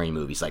reactionary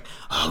move. He's like,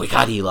 oh, we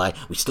got Eli.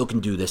 We still can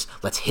do this.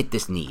 Let's hit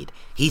this need.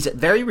 He's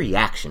very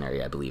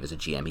reactionary, I believe, as a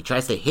GM. He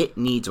tries to hit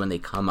needs when they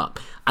come up.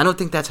 I don't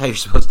think that's how you're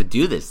supposed to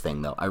do this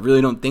thing, though. I really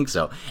don't think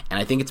so. And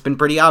I think it's been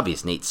pretty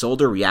obvious. Nate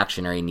Solder,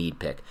 reactionary need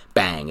pick.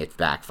 Bang, it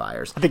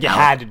backfires. I think you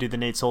had to do the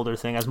Nate Solder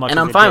thing as much as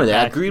I'm fine with it.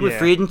 I agreed with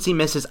free agency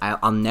misses.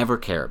 I'll never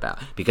care about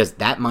because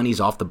that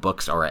money's off the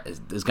books or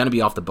is going to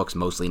be off the books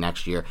mostly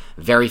next year.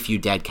 Very few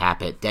dead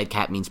cap hit. Dead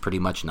cap means pretty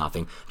much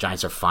nothing.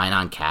 Giants are fine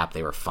on cap.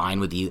 They were fine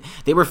with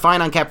They were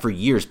fine on cap for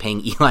years,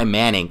 paying Eli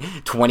Manning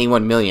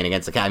 $21 million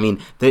against the cap. I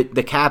mean,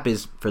 the cap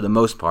is for the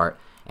most part.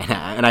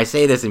 And I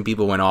say this and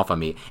people went off on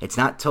me. It's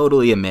not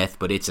totally a myth,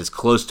 but it's as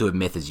close to a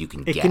myth as you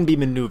can get. It can be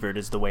maneuvered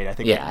is the way I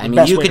think. Yeah, I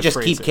mean, you could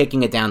just keep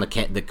kicking it down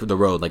the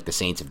road like the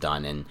Saints have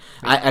done. And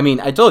I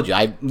mean, I told you,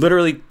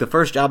 the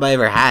first job I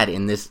ever had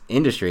in this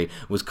industry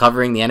was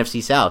covering the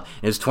NFC South.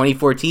 It was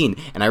 2014,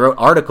 and I wrote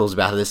articles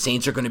about how the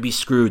Saints are going to be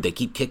screwed. They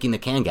keep kicking the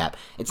can gap.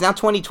 It's now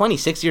 2020,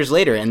 6 years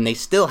later, and they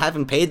still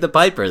haven't paid the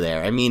piper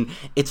there. I mean,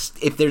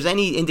 if there's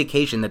any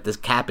indication that this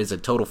cap is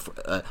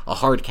a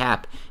hard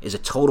cap is a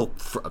total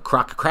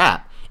crock of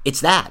crap,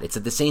 it's that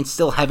the Saints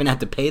still haven't had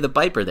to pay the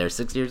piper there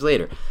 6 years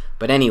later.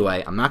 But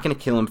anyway, I'm not going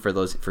to kill him for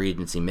those free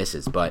agency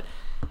misses, but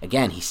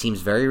again, he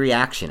seems very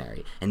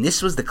reactionary. And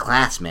this was the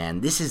class,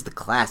 man. This is the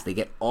class. They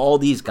get all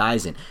these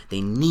guys in. They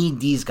need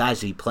these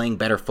guys to be playing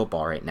better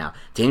football right now.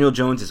 Daniel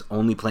Jones is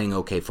only playing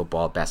okay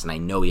football at best, and I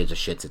know he has a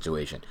shit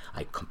situation.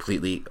 I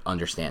completely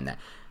understand that.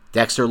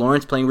 Dexter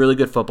Lawrence playing really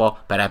good football,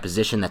 but at a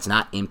position that's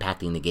not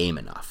impacting the game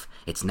enough.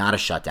 It's not a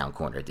shutdown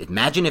corner.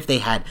 Imagine if they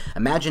had...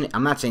 I'm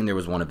not saying there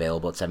was one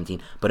available at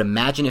 17, but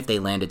imagine if they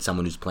landed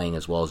someone who's playing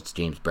as well as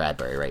James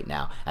Bradbury right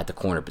now at the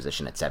corner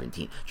position at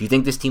 17. Do you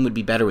think this team would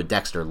be better with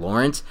Dexter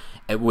Lawrence?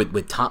 With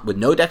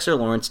no Dexter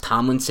Lawrence,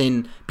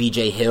 Tomlinson,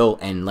 B.J. Hill,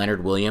 and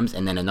Leonard Williams,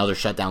 and then another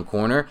shutdown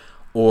corner?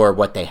 Or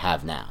what they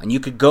have now. And you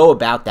could go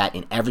about that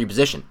in every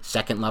position.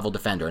 Second-level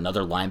defender,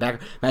 another linebacker.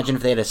 Imagine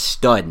if they had a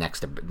stud next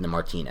to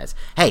Martinez.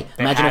 Hey,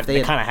 imagine if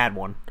they kind of had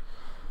one.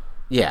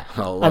 Yeah.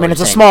 Well, I mean, it's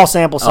a small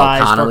sample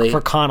size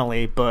for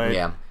Connolly, but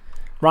yeah.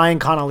 Ryan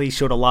Connolly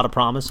showed a lot of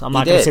promise. I'm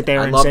not going to sit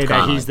there and say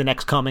that he's the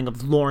next coming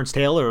of Lawrence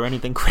Taylor or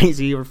anything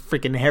crazy or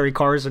freaking Harry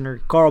Carson or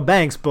Carl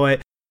Banks,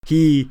 but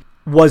he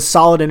was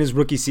solid in his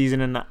rookie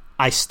season, and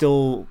I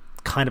still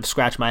kind of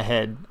scratch my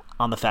head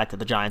on the fact that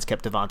the Giants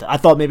kept Devontae. I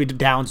thought maybe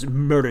Downs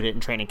murdered it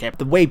in training camp.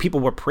 The way people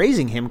were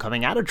praising him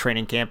coming out of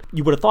training camp,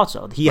 you would have thought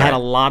so. He had a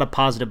lot of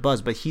positive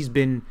buzz, but he's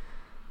been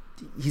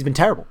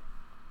terrible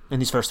in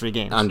these first 3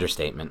 games.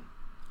 Understatement.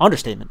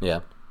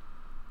 Yeah.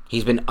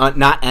 He's been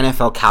not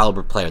NFL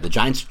caliber player. The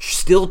Giants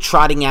still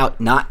trotting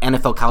out not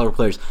NFL caliber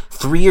players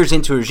 3 years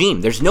into a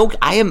regime.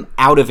 I am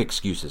out of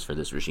excuses for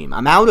this regime.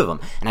 I'm out of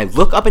them. And I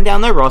look up and down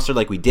their roster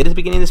like we did at the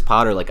beginning of this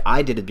pod, or like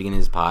I did at the beginning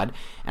of this pod.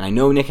 And I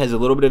know Nick has a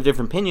little bit of a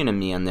different opinion than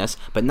me on this,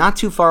 but not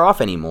too far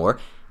off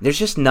anymore. There's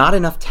just not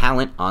enough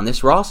talent on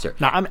this roster.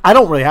 Now, I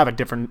don't really have a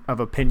different of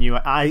opinion.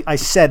 I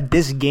said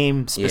this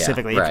game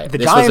specifically. Yeah, right.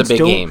 This was a big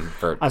game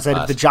for I said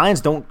us. If the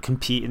Giants don't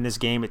compete in this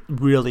game, it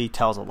really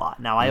tells a lot.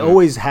 Now, I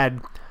always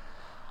had,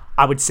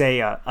 I would say,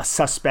 a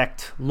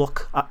suspect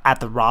look at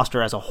the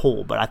roster as a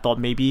whole, but I thought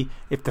maybe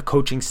if the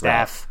coaching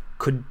staff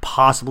could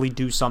possibly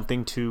do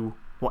something to,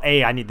 well,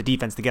 A, I need the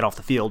defense to get off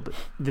the field,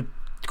 but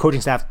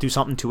coaching staff do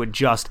something to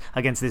adjust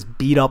against this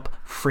beat-up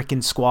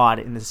freaking squad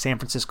in the San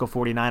Francisco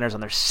 49ers on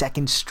their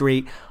second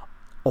straight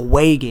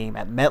away game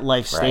at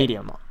MetLife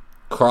Stadium.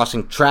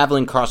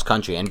 Traveling cross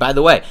country. And by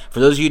the way, for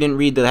those of you who didn't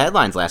read the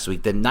headlines last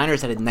week, the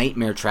Niners had a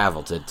nightmare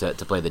travel to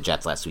play the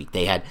Jets last week.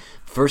 They had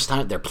first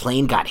time their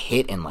plane got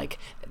hit and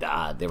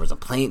there was a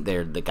plane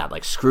there that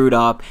got screwed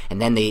up,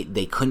 and then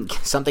they couldn't,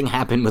 something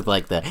happened with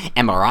the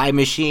MRI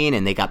machine,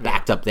 and they got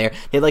backed up there.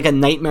 They had a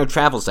nightmare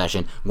travel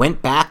session,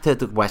 went back to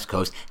the West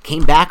Coast,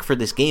 came back for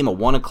this game, a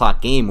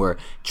 1:00 game where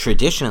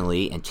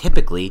traditionally and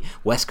typically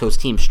West Coast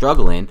teams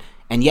struggle in,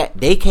 and yet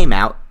they came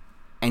out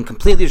and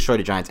completely destroyed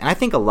the Giants. And I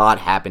think a lot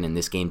happened in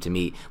this game to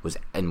me,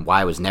 and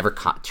why I was never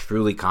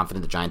truly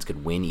confident the Giants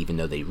could win, even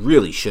though they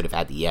really should have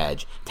had the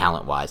edge,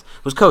 talent-wise,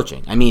 was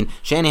coaching. I mean,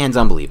 Shanahan's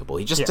unbelievable.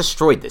 He just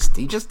destroyed this.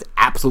 He just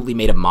absolutely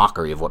made a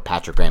mockery of what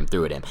Patrick Graham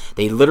threw at him.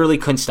 They literally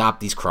couldn't stop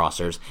these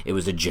crossers. It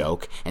was a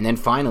joke. And then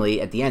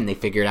finally, at the end, they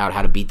figured out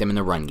how to beat them in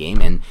the run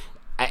game. And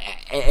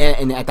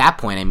at that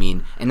point,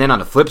 and then on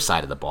the flip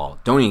side of the ball,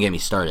 don't even get me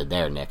started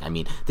there, Nick.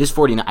 This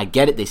 49, I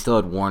get it, they still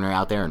had Warner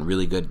out there and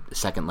really good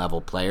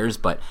second-level players,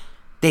 but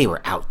they were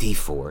out Dee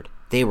Ford.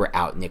 They were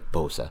out Nick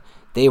Bosa.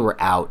 They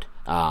were out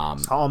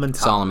Solomon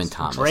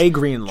Thomas. Dre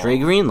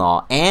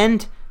Greenlaw.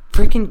 And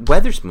freaking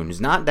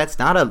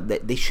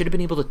Weatherspoon, they should have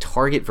been able to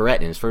target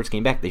Verrett in his first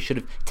game back. They should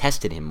have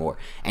tested him more.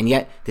 And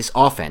yet, this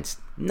offense,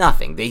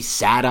 nothing. They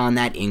sat on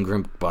that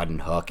Ingram button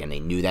hook, and they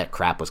knew that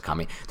crap was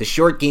coming. The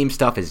short game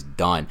stuff is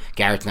done.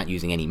 Garrett's not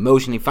using any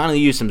motion. He finally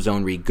used some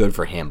zone read. Good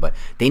for him. But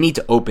they need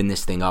to open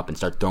this thing up and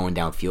start throwing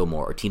downfield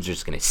more, or teams are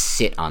just going to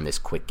sit on this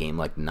quick game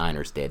like the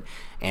Niners did.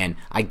 And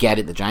I get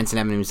it. The Giants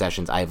didn't have any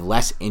possessions. I have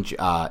less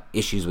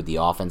issues with the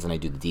offense than I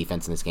do the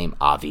defense in this game.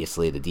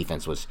 Obviously, the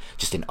defense was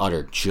just an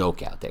utter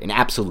joke out there. An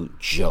absolute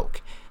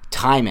joke.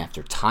 Time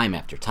after time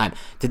after time.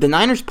 Did the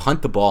Niners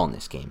punt the ball in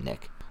this game,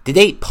 Nick? Did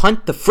they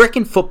punt the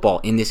frickin' football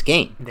in this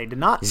game? They did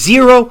not.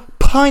 0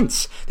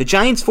 punts. The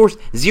Giants forced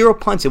 0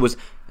 punts. It was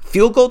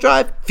field goal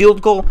drive,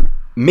 field goal,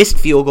 missed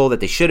field goal that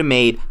they should have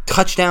made,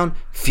 touchdown,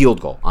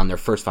 field goal on their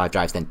first 5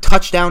 drives. Then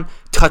touchdown,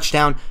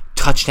 touchdown,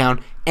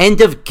 touchdown,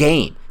 end of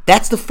game.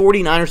 That's the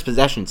 49ers'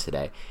 possessions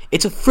today.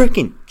 It's a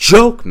freaking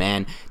joke,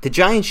 man. The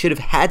Giants should have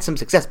had some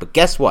success, but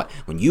guess what?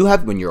 When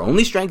your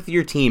only strength of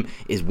your team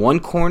is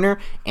one corner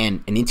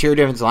and an interior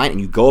defensive line,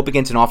 and you go up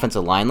against an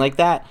offensive line like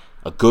that,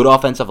 a good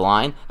offensive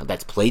line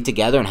that's played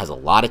together and has a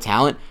lot of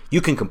talent,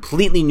 you can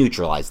completely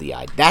neutralize the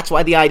IDLs. That's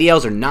why the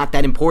IDLs are not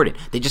that important.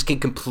 They just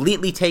get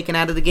completely taken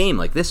out of the game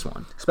like this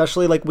one.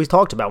 Especially like we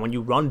talked about, when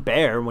you run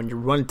bare, when you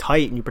run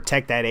tight and you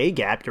protect that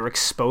A-gap, you're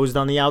exposed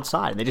on the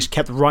outside. They just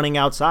kept running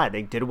outside.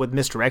 They did it with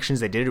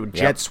misdirections. They did it with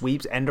jet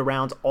sweeps, end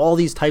arounds, all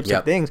these types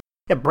of things.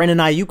 You have Brandon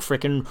Ayuk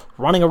freaking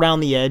running around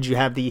the edge. You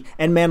have the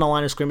end man on the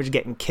line of scrimmage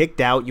getting kicked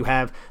out. You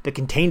have the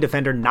contained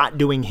defender not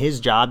doing his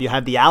job. You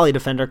have the alley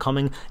defender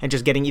coming and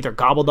just getting either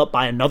gobbled up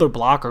by another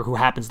blocker who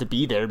happens to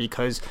be there,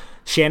 because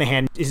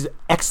Shanahan is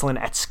excellent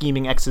at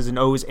scheming X's and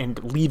O's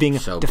and leaving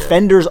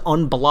defenders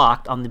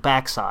unblocked on the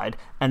backside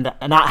and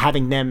not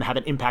having them have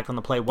an impact on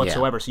the play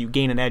whatsoever. So you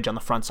gain an edge on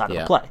the front side of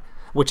the play,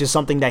 which is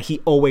something that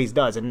he always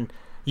does. And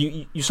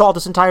you saw it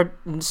this entire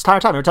time.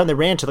 Every time they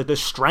ran to the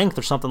strength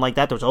or something like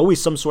that, there was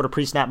always some sort of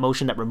pre-snap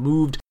motion that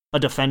removed a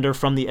defender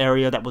from the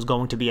area that was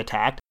going to be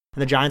attacked,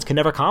 and the Giants can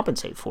never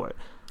compensate for it.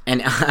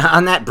 And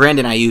on that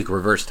Brandon Ayuk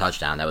reverse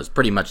touchdown, that was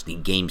pretty much the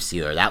game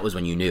sealer. That was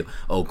when you knew,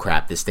 oh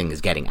crap, this thing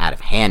is getting out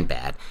of hand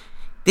bad.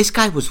 This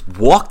guy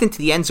walked into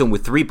the end zone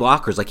with 3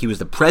 blockers like he was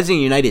the President of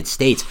the United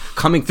States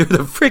coming through the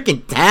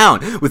freaking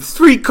town with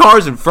 3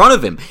 cars in front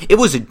of him. It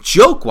was a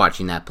joke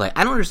watching that play.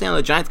 I don't understand how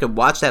the Giants could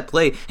watch that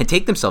play and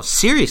take themselves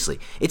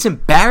seriously. It's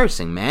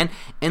embarrassing, man.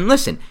 And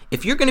listen,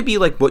 if you're going to be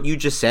like what you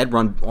just said,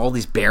 run all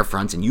these bare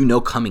fronts,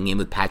 and coming in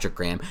with Patrick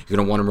Graham, you're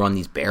going to want to run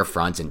these bare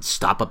fronts and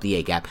stop up the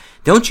A-gap,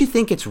 don't you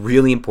think it's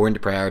really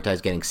important to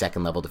prioritize getting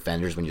second-level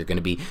defenders when you're going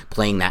to be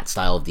playing that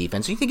style of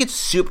defense? Do you think it's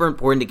super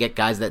important to get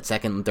guys at that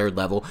second and third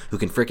level who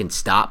can freaking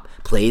stop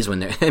plays when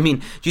they're...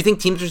 do you think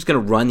teams are just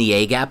going to run the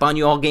A-gap on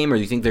you all game, or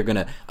do you think they're going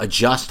to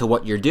adjust to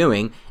what you're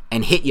doing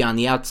and hit you on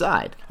the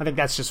outside? I think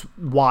that's just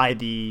why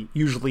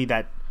usually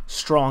that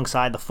strong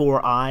side, the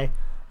 4-eye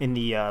in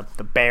the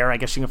bear, I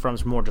guess you can from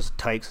is more just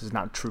tight because it's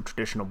not a true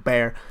traditional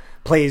bear,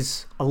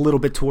 plays a little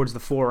bit towards the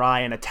 4-eye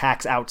and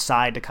attacks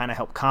outside to kind of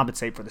help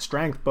compensate for the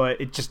strength,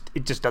 but it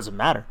just doesn't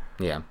matter.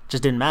 Yeah. It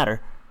just didn't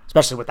matter,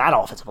 especially with that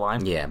offensive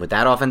line. Yeah, with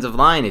that offensive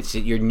line,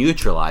 you're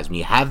neutralized. When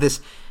you have this...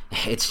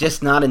 It's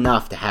just not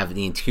enough to have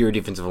the interior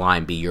defensive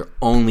line be your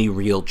only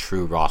real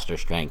true roster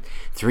strength.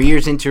 3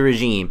 years into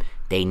regime,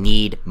 they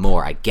need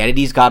more. I get it,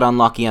 he's got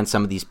unlucky on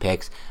some of these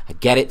picks. I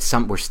get it,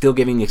 we're still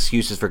giving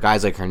excuses for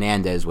guys like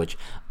Hernandez, which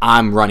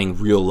I'm running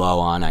real low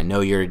on. I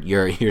know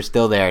you're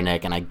still there,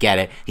 Nick, and I get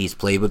it. He's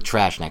played with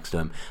trash next to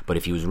him. But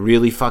if he was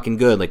really fucking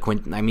good, like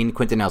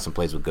Quentin Nelson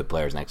plays with good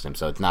players next to him,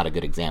 so it's not a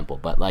good example.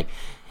 But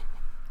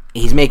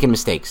he's making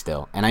mistakes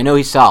still, and I know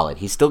he's solid.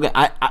 He's still good,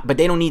 but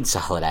they don't need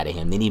solid out of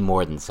him. They need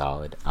more than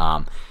solid.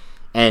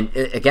 And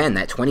again,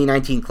 that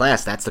 2019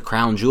 class, that's the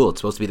crown jewel. It's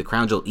supposed to be the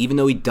crown jewel. Even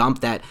though he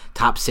dumped that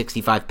top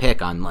 65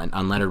 pick on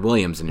Leonard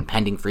Williams, an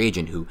impending free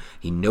agent who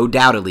he no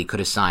doubtedly could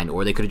have signed,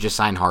 or they could have just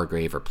signed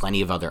Hargrave or plenty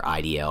of other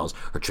IDLs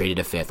or traded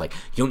a fifth. Like,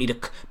 you don't need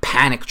a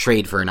panic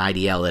trade for an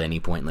IDL at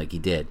any point like he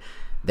did.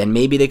 Then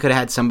maybe they could have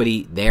had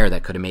somebody there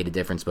that could have made a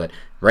difference. But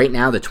right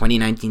now, the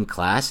 2019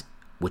 class,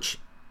 which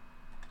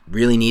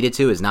really needed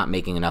to, is not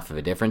making enough of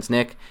a difference,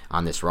 Nick,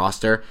 on this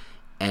roster.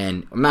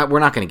 And we're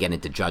not going to get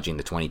into judging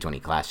the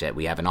 2020 class yet.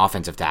 We have an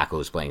offensive tackle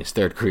who's playing his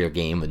third career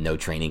game with no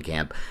training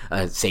camp,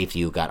 a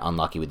safety who got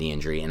unlucky with the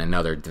injury, and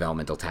another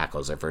developmental tackle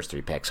as their first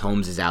 3 picks.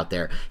 Holmes is out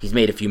there. He's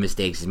made a few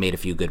mistakes. He's made a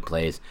few good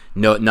plays.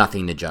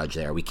 Nothing to judge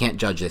there. We can't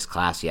judge this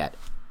class yet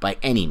by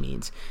any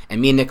means. And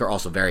me and Nick are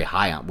also very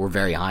high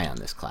on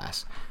this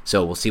class.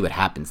 So we'll see what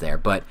happens there.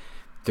 But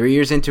 3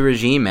 years into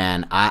regime,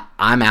 man,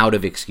 I'm out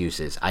of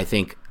excuses. I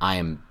think I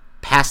am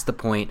past the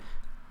point,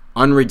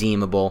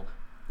 unredeemable.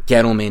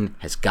 Gettleman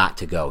has got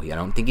to go. I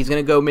don't think he's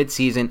going to go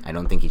midseason. I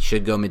don't think he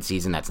should go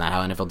midseason. That's not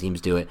how NFL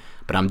teams do it.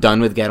 But I'm done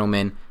with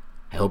Gettleman.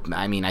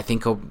 I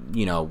think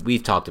he'll,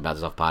 we've talked about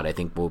this off pod. I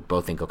think we'll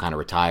both think he'll kind of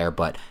retire.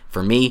 But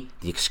for me,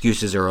 the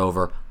excuses are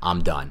over.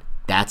 I'm done.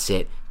 That's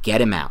it.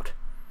 Get him out.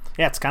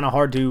 Yeah, it's kind of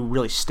hard to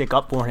really stick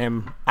up for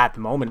him at the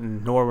moment,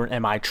 nor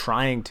am I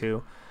trying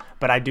to.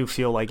 But I do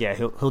feel like, yeah,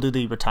 he'll do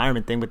the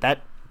retirement thing. But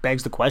that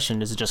begs the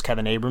question, is it just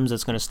Kevin Abrams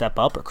that's going to step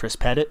up, or Chris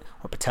Pettit,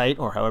 or Petite,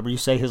 or however you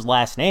say his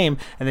last name,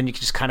 and then you can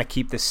just kind of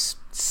keep this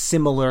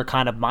similar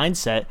kind of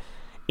mindset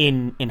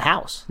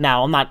in-house.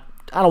 Now, I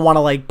don't want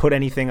to put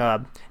anything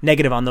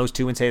negative on those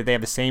two and say that they have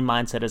the same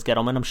mindset as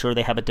Gettleman. I'm sure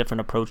they have a different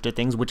approach to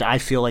things, which I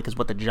feel like is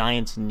what the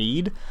Giants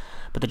need.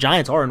 But the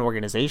Giants are an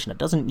organization that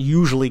doesn't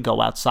usually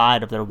go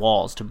outside of their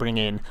walls to bring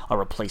in a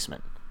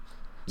replacement.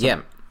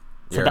 Yeah.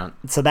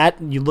 So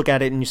that you look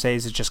at it and you say,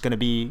 is it just going to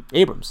be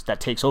Abrams that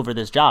takes over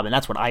this job? And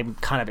that's what I'm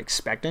kind of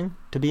expecting,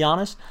 to be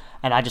honest.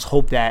 And I just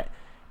hope that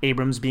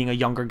Abrams, being a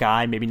younger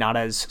guy, maybe not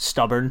as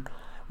stubborn,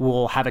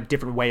 will have a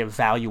different way of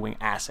valuing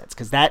assets.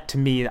 Because that, to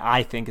me,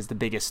 I think is the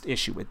biggest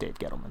issue with Dave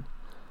Gettleman.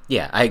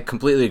 Yeah, I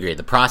completely agree.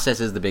 The process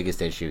is the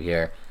biggest issue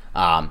here.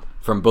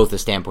 From both the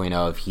standpoint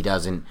of he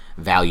doesn't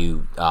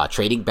value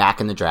trading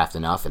back in the draft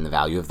enough and the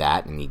value of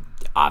that, and the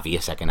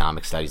obvious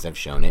economic studies have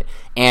shown it,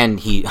 and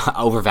he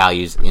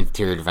overvalues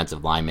interior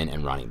defensive linemen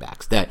and running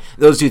backs.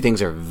 Those two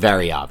things are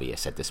very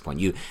obvious at this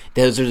point.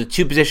 Those are the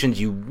two positions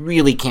you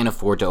really can't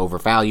afford to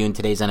overvalue in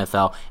today's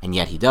NFL, and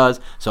yet he does.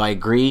 So I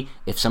agree,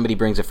 if somebody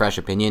brings a fresh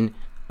opinion,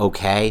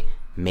 okay,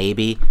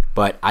 maybe,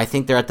 but I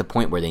think they're at the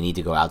point where they need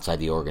to go outside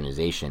the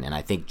organization, and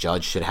I think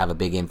Judge should have a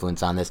big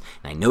influence on this.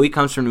 And I know he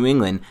comes from New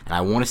England, and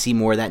I want to see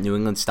more of that New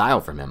England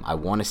style from him. I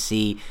want to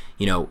see,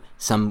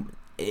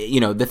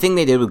 the thing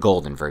they did with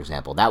Golden, for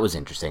example, that was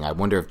interesting. I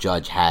wonder if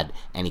Judge had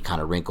any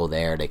kind of wrinkle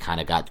there. They kind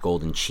of got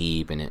Golden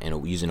cheap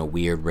and using a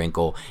weird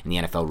wrinkle in the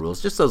NFL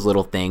rules, just those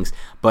little things.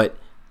 But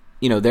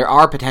there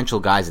are potential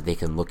guys that they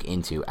can look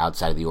into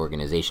outside of the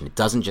organization. It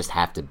doesn't just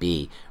have to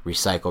be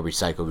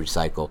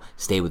recycle,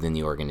 stay within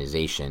the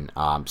organization.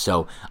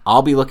 So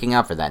I'll be looking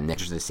out for that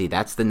next to see.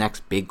 That's the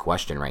next big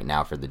question right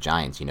now for the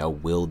Giants.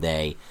 Will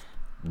they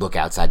look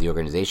outside the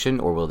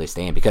organization or will they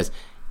stay in? Because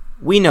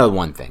we know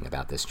one thing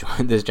about this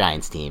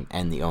Giants team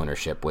and the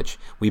ownership, which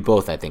we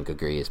both, I think,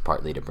 agree is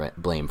partly to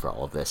blame for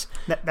all of this.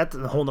 That's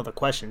a whole other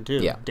question, too,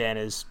 yeah. Dan,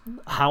 is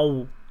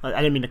how –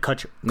 I didn't mean to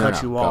cut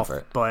you off,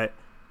 but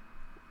 –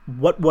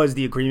 what was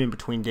the agreement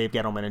between Dave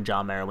Gettleman and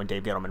John Mara when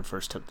Dave Gettleman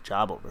first took the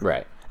job over?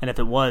 Right. And if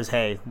it was,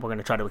 hey, we're going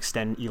to try to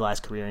extend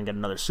Eli's career and get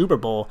another Super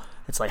Bowl,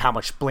 it's like, how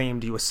much blame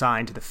do you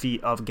assign to the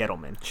feet of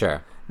Gettleman?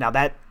 Sure. Now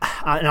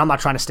and I'm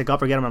not trying to stick up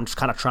for Gettleman, I'm just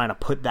kind of trying to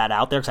put that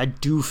out there because I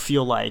do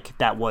feel like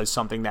that was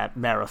something that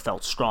Mara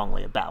felt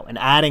strongly about. And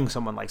adding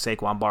someone like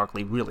Saquon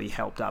Barkley really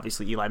helped,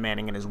 obviously, Eli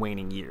Manning in his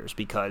waning years,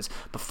 because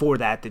before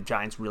that, the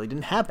Giants really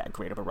didn't have that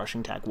great of a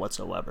rushing attack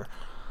whatsoever.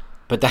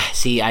 But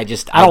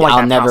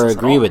I'll never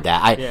agree with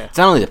that. It's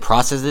not only the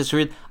process that's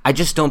weird, I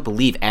just don't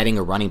believe adding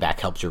a running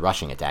back helps your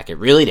rushing attack. It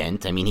really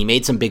didn't. I mean, he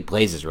made some big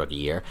plays his rookie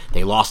year.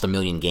 They lost 1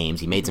 million games.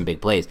 He made some big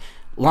plays.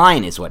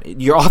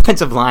 Your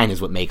offensive line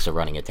is what makes a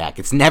running attack.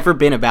 It's never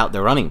been about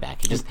the running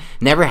back. It just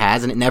never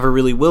has, and it never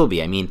really will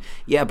be. I mean,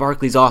 yeah,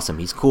 Barkley's awesome.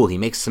 He's cool. He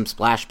makes some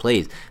splash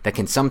plays that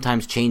can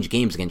sometimes change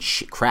games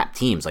against crap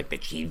teams. Like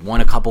he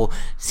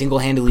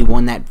single-handedly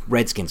won that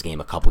Redskins game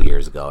a couple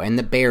years ago, and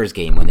the Bears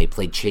game when they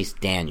played Chase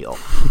Daniel,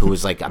 who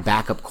was like a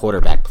backup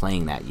quarterback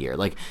playing that year.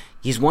 Like,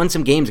 he's won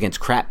some games against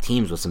crap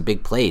teams with some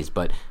big plays,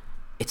 but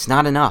it's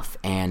not enough.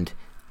 And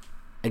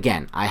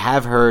again, I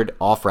have heard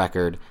off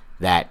record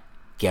that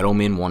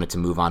Gettleman wanted to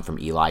move on from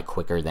Eli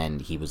quicker than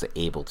he was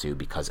able to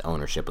because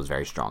ownership was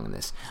very strong in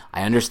this.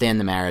 I understand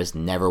the Maras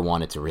never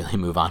wanted to really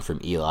move on from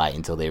Eli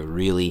until they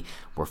really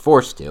were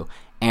forced to,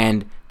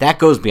 and that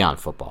goes beyond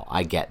football.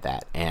 I get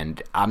that,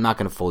 and I'm not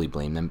going to fully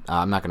blame them.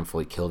 I'm not going to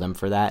fully kill them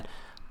for that,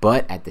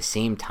 but at the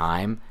same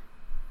time,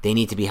 they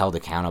need to be held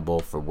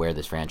accountable for where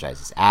this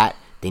franchise is at.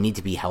 They need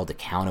to be held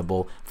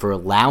accountable for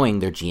allowing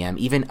their GM,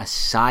 even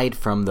aside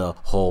from the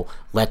whole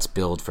let's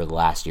build for the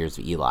last years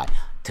of Eli.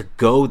 to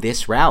go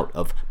this route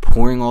of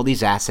pouring all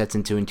these assets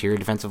into interior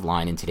defensive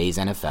line in today's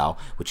NFL,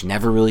 which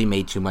never really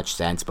made too much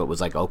sense, but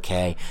was like,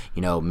 okay,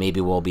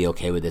 maybe we'll be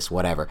okay with this,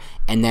 whatever.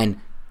 And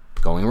then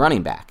going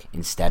running back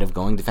instead of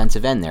going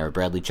defensive end there with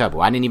Bradley Chubb,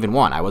 who I didn't even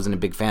want. I wasn't a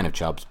big fan of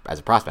Chubb as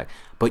a prospect.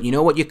 But you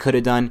know what you could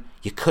have done?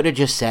 You could have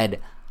just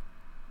said,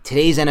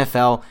 today's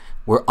NFL,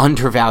 we're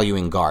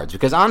undervaluing guards.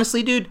 Because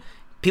honestly, dude,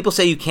 people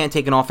say you can't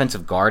take an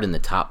offensive guard in the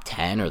top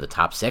 10 or the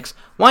top 6.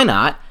 Why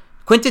not?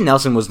 Quentin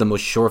Nelson was the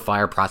most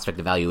surefire prospect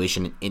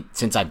evaluation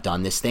since I've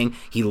done this thing.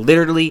 He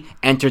literally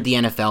entered the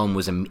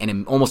NFL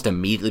and almost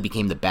immediately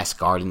became the best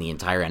guard in the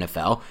entire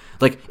NFL.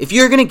 Like, if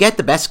you're going to get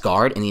the best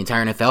guard in the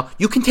entire NFL,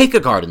 you can take a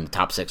guard in the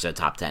top 6 or the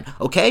top 10,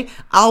 okay?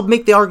 I'll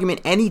make the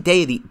argument any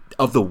day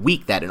of the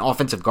week that an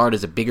offensive guard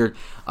has a bigger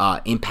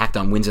impact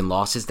on wins and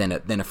losses than a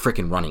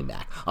freaking running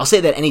back. I'll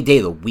say that any day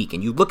of the week.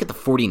 And you look at the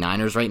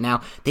 49ers right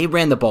now, they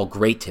ran the ball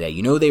great today.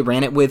 You know who they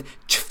ran it with?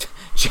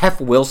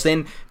 Jeff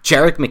Wilson,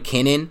 Jerick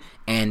McKinnon,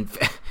 and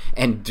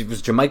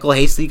was Jermichael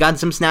Hasty got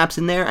some snaps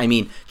in there? I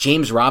mean,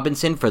 James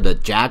Robinson for the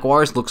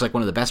Jaguars looks like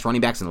one of the best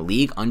running backs in the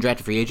league,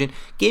 undrafted free agent.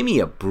 Give me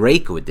a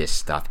break with this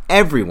stuff.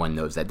 Everyone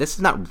knows that. This is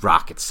not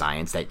rocket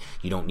science, that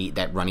you don't need,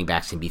 that running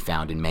backs can be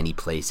found in many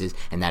places,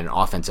 and that an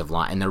offensive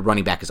line, and the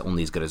running back is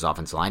only as good as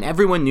offensive line.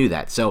 Everyone knew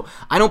that. So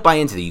I don't buy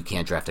into that you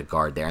can't draft a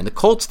guard there. And the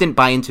Colts didn't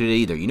buy into it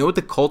either. You know what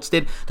the Colts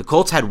did? The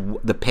Colts had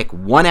the pick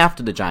one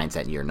after the Giants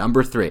that year,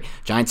 number 3.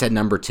 Giants had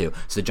number 2.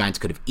 So the Giants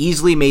could have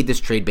easily made this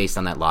trade based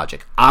on that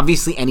logic.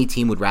 Obviously, any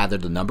team would rather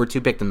the number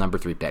 2 pick than number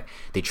 3 pick.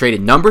 They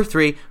traded number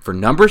 3 for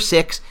number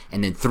 6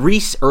 and then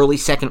 3 early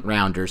second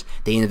rounders.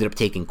 They ended up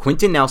taking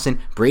Quentin Nelson,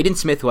 Braden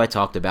Smith, who I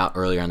talked about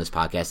earlier on this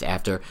podcast,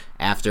 after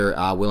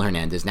Will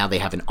Hernandez. Now they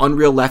have an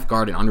unreal left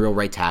guard, an unreal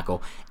right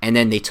tackle, and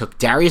then they took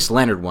Darius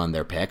Leonard, one of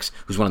their picks,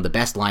 who's one of the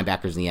best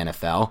linebackers in the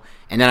NFL,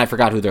 and then I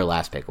forgot who their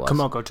last pick was.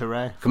 Kamoko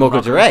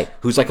Toure,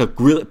 who's like a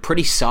really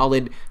pretty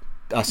solid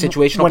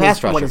situational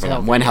pass rusher for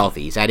them when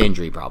healthy. He's had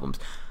injury problems.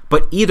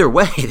 But either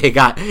way,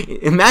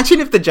 imagine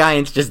if the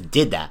Giants just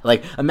did that.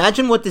 Like,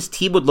 imagine what this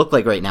team would look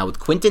like right now with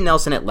Quentin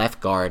Nelson at left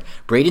guard,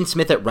 Braden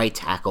Smith at right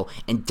tackle,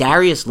 and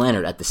Darius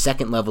Leonard at the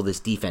second level of this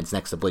defense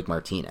next to Blake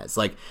Martinez.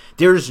 Like,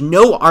 there's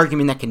no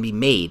argument that can be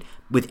made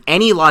with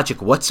any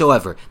logic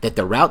whatsoever that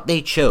the route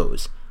they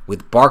chose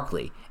with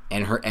Barkley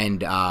and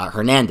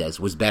Hernandez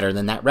was better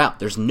than that route.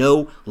 There's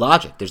no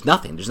logic. There's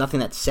nothing. There's nothing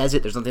that says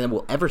it. There's nothing that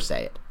will ever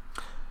say it.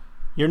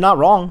 You're not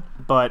wrong,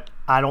 but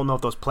I don't know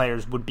if those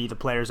players would be the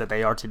players that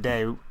they are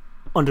today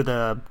under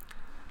the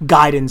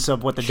guidance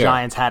of what the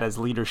Giants had as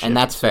leadership. And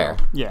that's fair.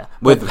 Yeah.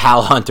 With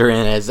Hal Hunter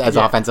in as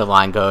offensive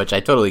line coach, I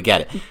totally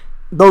get it.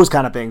 Those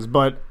kind of things,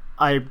 but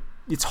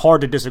it's hard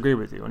to disagree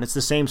with you. And it's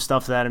the same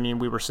stuff that,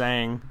 we were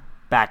saying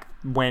back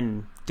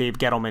when Dave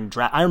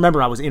Gettleman I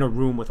remember I was in a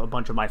room with a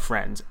bunch of my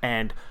friends,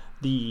 and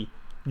the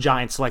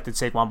Giants selected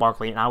Saquon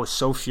Barkley, and I was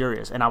so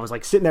furious. And I was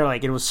like sitting there,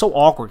 like, it was so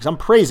awkward because I'm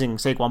praising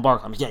Saquon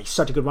Barkley. I'm like, yeah, he's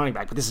such a good running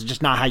back, but this is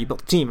just not how you built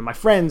the team. And my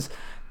friends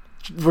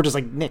were just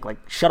like, Nick, like,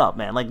 shut up,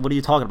 man. Like, what are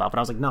you talking about? But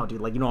I was like, no,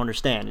 dude, like, you don't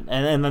understand.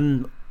 And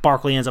then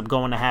Barkley ends up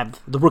going to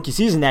have the rookie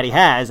season that he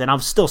has, and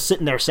I'm still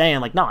sitting there saying,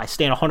 like, no, I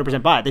stand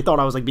 100% by it. They thought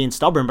I was, like, being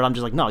stubborn, but I'm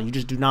just like, no, you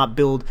just do not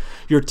build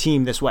your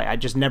team this way. I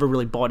just never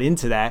really bought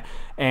into that.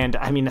 And,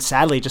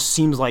 sadly, it just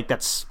seems like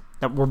that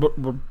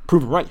we're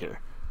proven right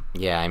here.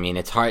 Yeah,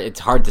 it's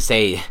hard to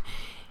say.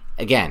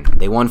 Again,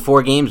 they won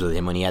 4 games with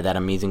him when he had that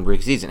amazing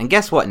rookie season. And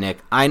guess what, Nick?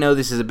 I know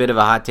this is a bit of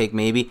a hot take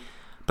maybe,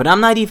 but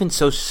I'm not even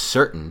so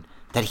certain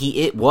that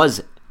it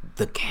was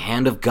the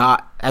hand of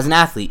God. As an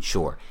athlete,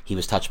 sure, he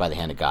was touched by the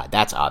hand of God.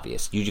 That's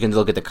obvious. You can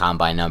look at the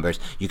combine numbers.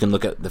 You can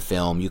look at the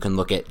film. You can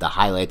look at the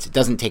highlights. It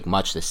doesn't take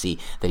much to see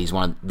that he's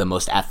one of the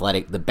most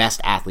athletic, the best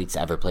athletes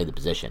to ever play the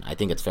position. I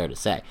think it's fair to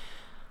say.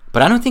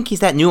 But I don't think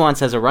he's that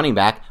nuanced as a running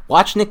back.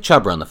 Watch Nick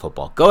Chubb run the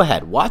football. Go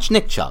ahead. Watch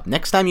Nick Chubb.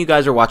 Next time you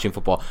guys are watching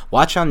football,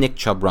 watch how Nick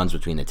Chubb runs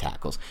between the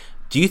tackles.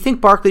 Do you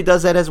think Barkley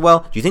does that as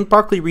well? Do you think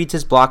Barkley reads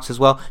his blocks as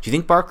well? Do you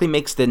think Barkley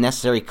makes the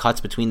necessary cuts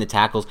between the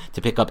tackles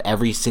to pick up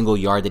every single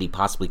yard that he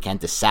possibly can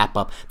to sap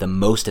up the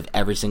most of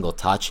every single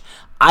touch?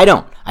 I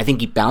don't. I think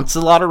he bounces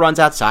a lot of runs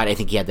outside. I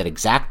think he had that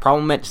exact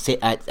problem at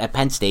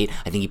Penn State.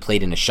 I think he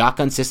played in a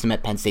shotgun system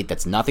at Penn State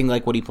that's nothing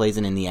like what he plays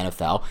in the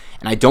NFL.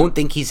 And I don't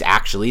think he's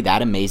actually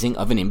that amazing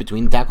of an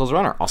in-between tackles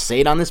runner. I'll say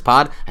it on this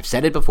pod. I've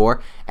said it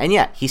before. And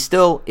yeah, he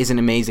still is an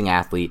amazing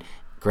athlete.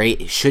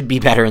 Great, should be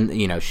better,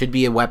 should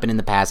be a weapon in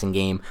the passing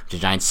game, which the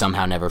Giants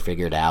somehow never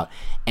figured out,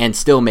 and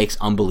still makes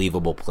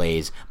unbelievable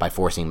plays by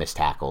forcing missed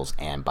tackles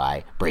and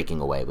by breaking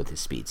away with his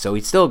speed. So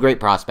he's still a great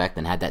prospect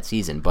and had that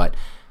season, but,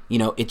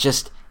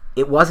 it's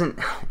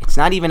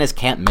not even as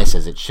can't miss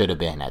as it should have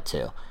been at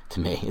 2. To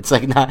me,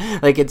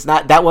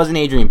 that wasn't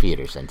Adrian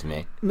Peterson to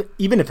me.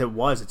 Even if it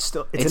was, it's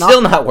still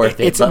not worth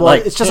it.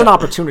 It's just an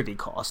opportunity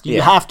cost.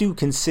 You have to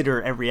consider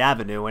every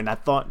avenue, and I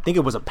think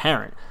it was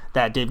apparent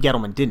that Dave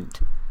Gettleman didn't.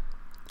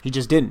 He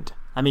just didn't.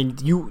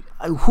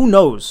 Who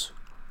knows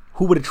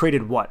who would have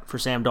traded what for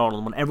Sam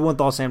Darnold when everyone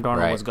thought Sam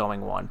Darnold was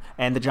going one?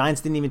 And the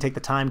Giants didn't even take the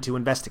time to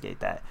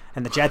investigate that.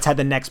 And the Jets had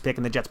the next pick,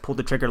 and the Jets pulled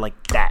the trigger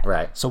like that.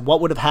 Right. So what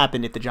would have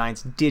happened if the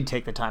Giants did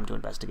take the time to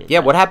investigate that? Yeah,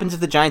 what happens if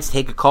the Giants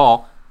take a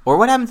call? Or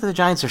what happens if the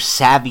Giants are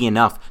savvy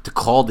enough to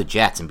call the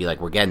Jets and be like,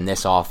 we're getting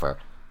this offer.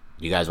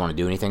 Do you guys want to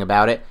do anything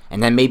about it?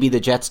 And then maybe the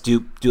Jets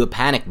do a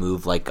panic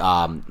move like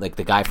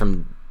the guy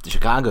from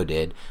Chicago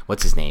did.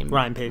 What's his name?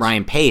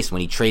 Ryan Pace,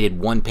 when he traded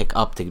one pick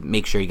up to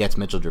make sure he gets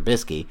Mitchell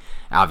Trubisky.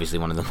 Obviously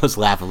one of the most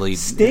laughably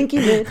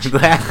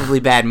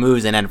bad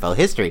moves in NFL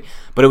history.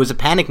 But it was a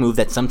panic move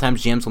that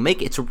sometimes GMs will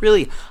make. It's a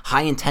really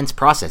high intense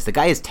process. The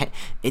guy is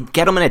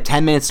Gettleman had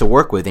 10 minutes to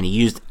work with, and he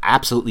used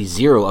absolutely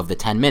 0 of the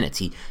 10 minutes.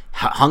 He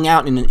hung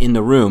out in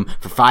the room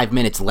for 5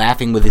 minutes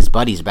laughing with his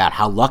buddies about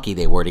how lucky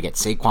they were to get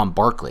Saquon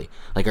Barkley.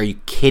 Like, are you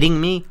kidding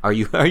me? Are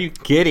you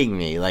kidding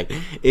me? Like,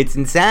 it's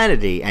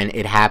insanity. And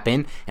it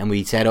happened, and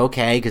we said,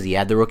 okay, because he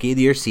had the Rookie of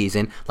the Year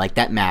season. Like,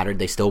 that mattered.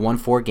 They still won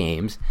 4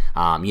 games.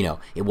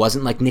 It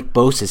wasn't like Nick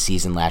Bosa's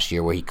season last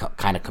year where he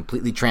kind of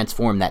completely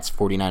transformed that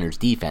 49ers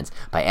defense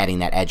by adding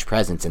that edge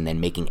presence and then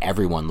making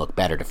everyone look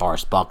better.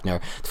 DeForest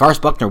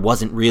Buckner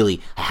wasn't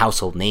really a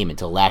household name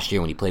until last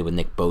year when he played with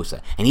Nick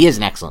Bosa. And he is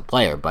an excellent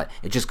player, but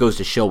it just goes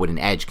to show what an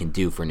edge can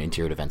do for an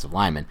interior defensive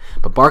lineman.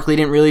 But Barkley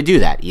didn't really do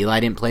that. Eli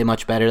didn't play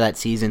much better that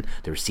season.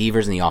 The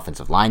receivers and the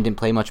offensive line didn't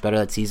play much better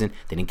that season.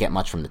 They didn't get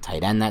much from the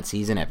tight end that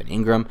season, Evan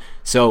Ingram.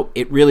 So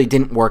it really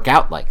didn't work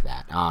out like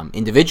that.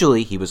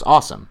 Individually, he was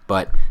awesome.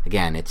 But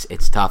again,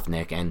 it's tough,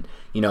 Nick. And,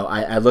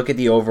 I look at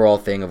the overall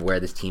thing of where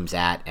this team's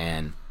at,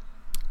 and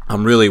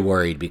I'm really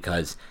worried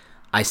because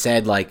I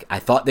said, I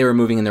thought they were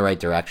moving in the right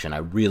direction. I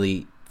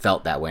really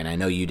felt that way, and I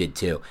know you did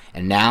too.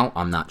 And now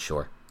I'm not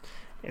sure.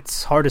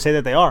 It's hard to say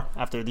that they are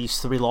after these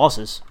 3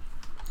 losses.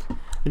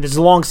 This is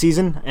a long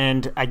season,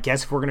 and I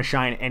guess if we're going to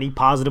shine any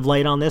positive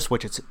light on this,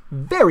 which it's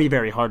very,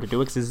 very hard to do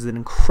because this is an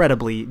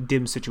incredibly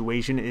dim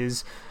situation,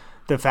 is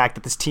the fact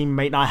that this team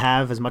might not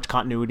have as much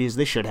continuity as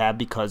they should have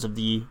because of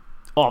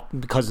how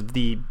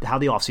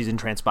the offseason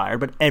transpired.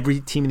 But every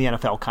team in the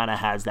NFL kind of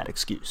has that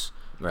excuse.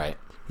 Right.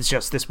 It's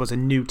just this was a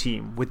new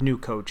team with new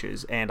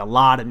coaches and a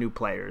lot of new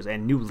players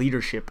and new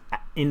leadership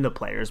in the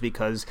players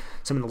because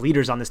some of the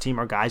leaders on this team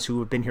are guys who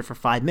have been here for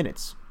 5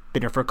 minutes,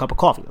 been here for a cup of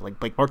coffee, like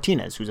Blake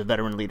Martinez, who's a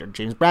veteran leader,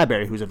 James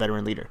Bradberry, who's a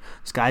veteran leader.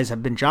 These guys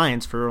have been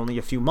Giants for only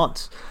a few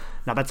months.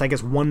 Now, that's, I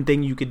guess, one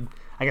thing you could,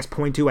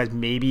 point to as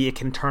maybe it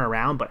can turn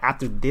around, but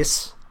after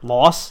this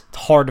loss, it's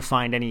hard to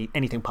find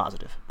anything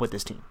positive with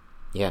this team.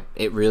 Yeah,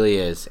 it really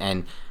is.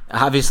 And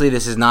obviously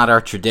this is not our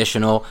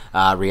traditional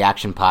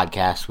reaction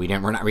podcast. We're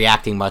not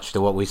reacting much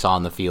to what we saw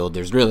on the field.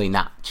 There's really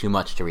not too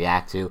much to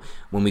react to.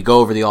 When we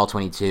go over the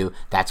All-22,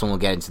 that's when we'll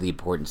get into the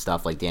important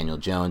stuff like Daniel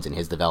Jones and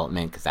his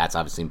development, because that's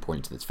obviously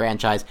important to this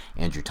franchise,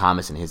 Andrew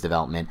Thomas and his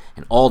development,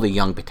 and all the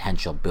young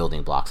potential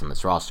building blocks on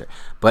this roster.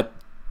 But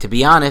to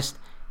be honest,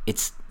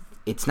 it's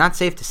not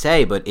safe to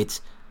say, but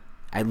it's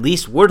at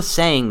least worth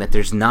saying that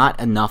there's not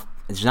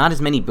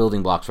as many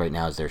building blocks right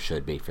now as there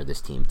should be for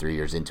this team 3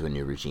 years into a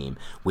new regime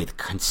with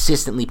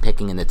consistently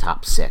picking in the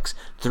top 6.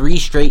 3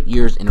 straight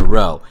years in a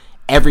row.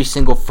 Every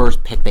single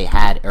pick they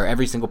had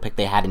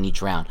in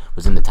each round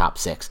was in the top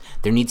 6.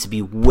 There needs to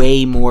be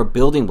way more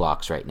building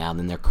blocks right now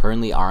than there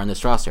currently are on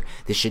this roster.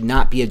 This should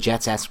not be a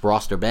Jets-esque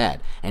roster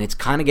bad. And it's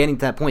kind of getting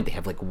to that point. They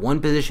have one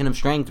position of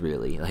strength,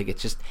 really.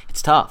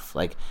 It's tough.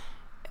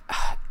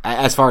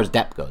 As far as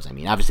depth goes,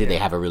 obviously they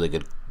have a really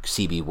good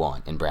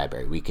CB1 in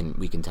Bradberry. We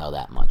can tell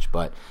that much.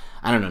 But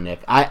I don't know,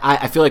 Nick.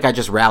 I feel like I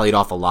just rallied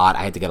off a lot.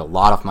 I had to get a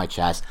lot off my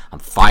chest. I'm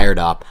fired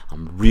up.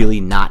 I'm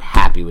really not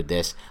happy with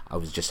this. I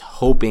was just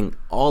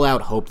all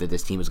out hope that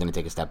this team was going to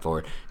take a step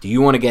forward. Do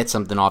you want to get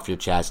something off your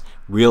chest?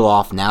 Reel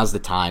off. Now's the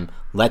time.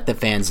 Let the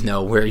fans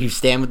know where you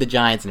stand with the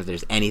Giants and if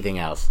there's anything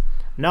else.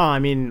 No,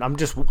 I'm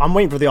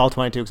waiting for the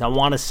All-22 because I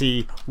want to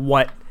see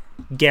what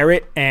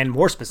Garrett and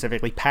more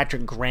specifically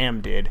Patrick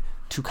Graham did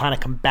to kind of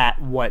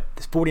combat what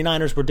the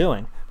 49ers were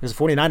doing. Because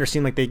the 49ers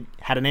seemed like they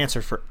had an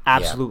answer for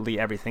absolutely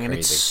everything. And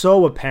it's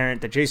so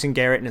apparent that Jason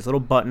Garrett and his little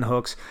button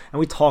hooks, and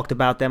we talked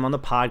about them on the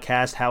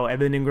podcast, how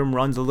Evan Ingram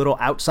runs a little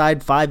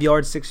outside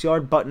 5-yard,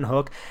 6-yard button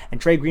hook,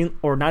 and Fred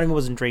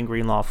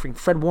Greenlaw,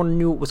 Fred Warner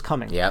knew it was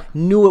coming. Yep.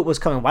 Knew it was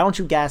coming. Why don't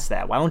you gas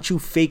that? Why don't you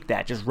fake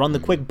that? Just run the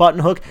quick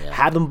button hook,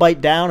 have them bite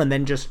down, and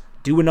then just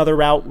do another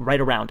route right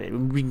around it.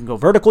 We can go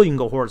vertical, you can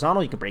go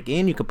horizontal, you can break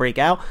in, you can break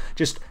out.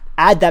 Just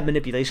add that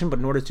manipulation, but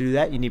in order to do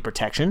that, you need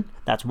protection.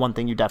 That's one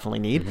thing you definitely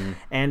need. Mm-hmm.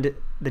 And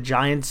the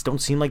Giants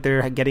don't seem like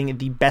they're getting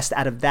the best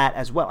out of that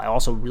as well. I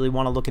also really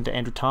want to look into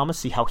Andrew Thomas,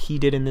 see how he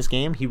did in this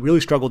game. He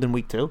really struggled in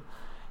week 2.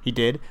 He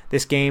did.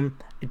 This game,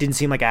 it didn't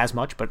seem like as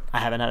much, but I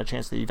haven't had a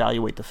chance to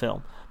evaluate the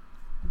film.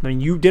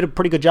 You did a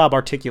pretty good job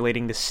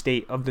articulating the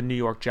state of the New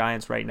York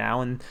Giants right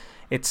now, and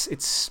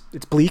it's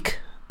bleak,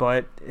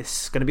 but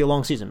it's going to be a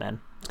long season,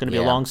 man. It's going to be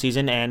a long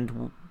season,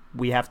 and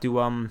we have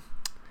to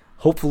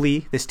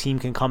hopefully this team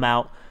can come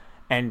out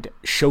and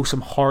show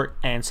some heart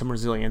and some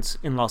resilience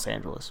in Los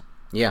Angeles.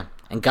 Yeah,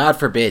 And God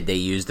forbid they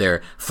use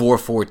their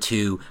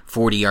 4-4-2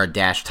 40-yard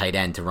dash tight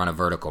end to run a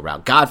vertical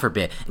route. God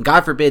forbid. And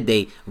God forbid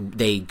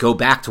they go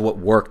back to what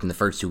worked in the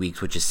first 2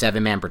 weeks, which is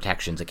 7-man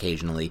protections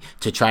occasionally,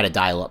 to try to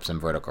dial up some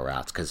vertical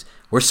routes, because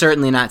we're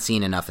certainly not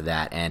seeing enough of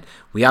that. And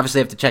we obviously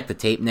have to check the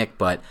tape, Nick,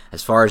 but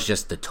as far as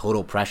just the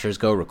total pressures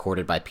go,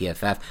 recorded by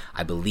PFF,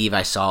 I believe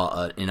I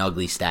saw an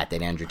ugly stat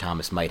that Andrew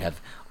Thomas might have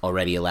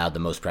already allowed the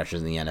most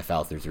pressures in the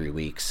NFL through 3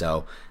 weeks.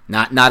 So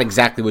not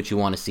exactly what you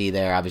want to see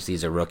there. Obviously,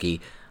 he's a rookie.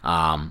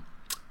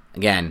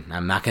 Again,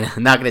 I'm not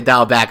gonna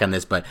dial back on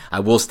this, but I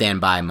will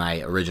stand by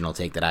my original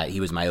take that he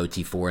was my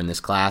OT4 in this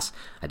class.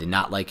 I did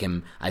not like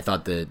him. I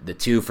thought the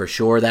two for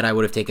sure that I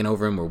would have taken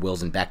over him were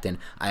Wills and Becton.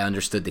 I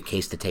understood the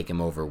case to take him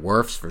over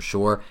Wirfs for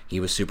sure. He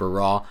was super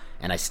raw,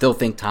 and I still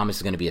think Thomas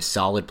is going to be a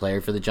solid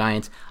player for the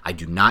Giants. I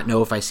do not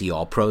know if I see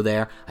All-Pro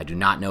there. I do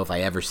not know if I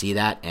ever see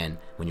that, and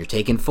when you're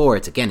taking 4,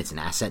 it's an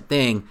asset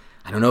thing.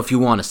 I don't know if you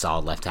want a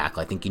solid left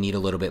tackle. I think you need a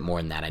little bit more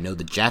than that. I know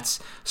the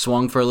Jets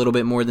swung for a little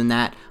bit more than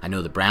that. I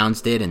know the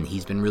Browns did, and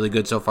he's been really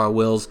good so far,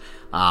 Wills.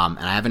 And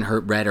I haven't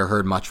read or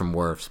heard much from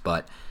Wirfs,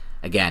 but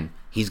again,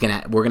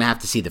 we're gonna have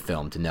to see the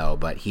film to know.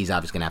 But he's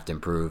obviously gonna have to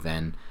improve,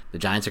 and the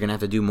Giants are gonna have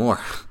to do more.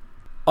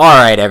 All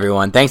right,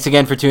 everyone. Thanks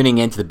again for tuning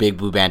in to the Big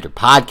Blue Banter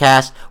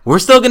podcast. We're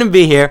still going to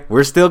be here.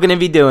 We're still going to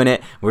be doing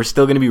it. We're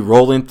still going to be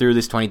rolling through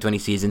this 2020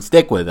 season.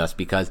 Stick with us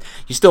because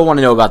you still want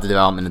to know about the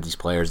development of these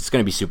players. It's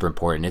going to be super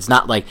important. It's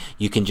not like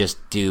you can just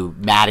do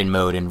Madden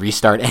mode and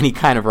restart any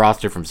kind of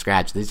roster from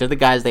scratch. These are the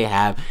guys they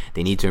have.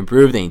 They need to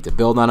improve. They need to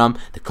build on them.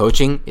 The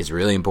coaching is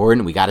really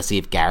important. We got to see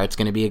if Garrett's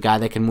going to be a guy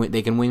that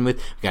they can win with.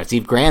 We got to see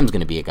if Graham's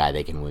going to be a guy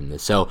they can win with.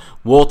 So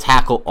we'll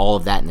tackle all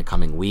of that in the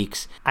coming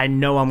weeks. I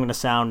know I'm going to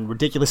sound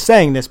ridiculous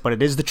saying this, but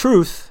it is the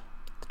truth.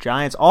 The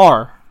Giants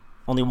are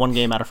only one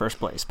game out of first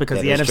place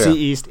because the NFC true.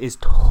 East is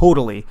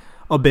totally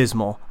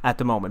abysmal at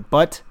the moment.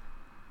 But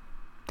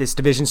this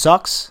division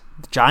sucks.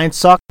 The Giants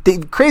suck.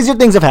 Crazier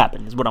things have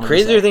happened is what I'm going to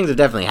say. Crazier things have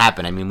definitely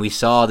happened. I mean, we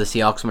saw the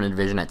Seahawks win a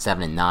division at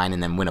 7-9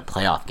 and then win a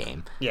playoff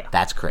game. Yeah.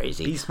 That's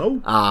crazy. Beast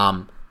mode.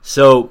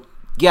 So,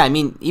 yeah, I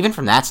mean, even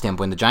from that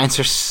standpoint, the Giants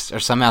are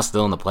somehow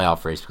still in the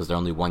playoff race because they're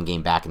only one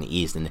game back in the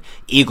East, and the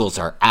Eagles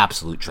are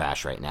absolute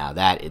trash right now.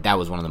 That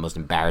was one of the most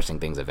embarrassing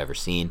things I've ever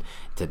seen.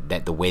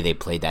 The way they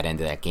played that end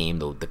of that game,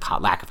 the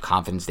lack of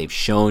confidence they've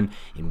shown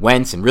in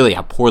Wentz, and really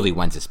how poorly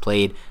Wentz has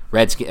played.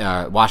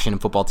 Washington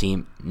football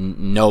team,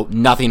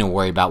 nothing to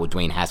worry about with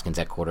Dwayne Haskins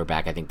at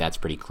quarterback. I think that's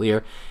pretty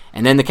clear.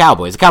 And then the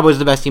Cowboys. The Cowboys are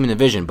the best team in the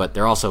division, but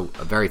they're also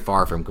a very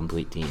far from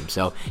complete team.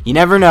 So you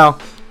never know.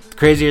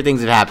 Crazier things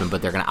have happened, but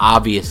they're going to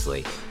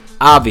obviously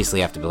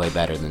have to play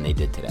better than they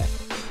did today.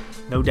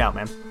 No doubt,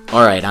 man.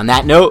 All right, on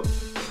that note,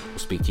 we'll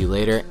speak to you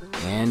later,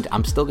 and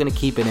I'm still going to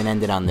keep it and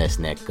end it on this,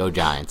 Nick. Go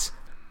Giants.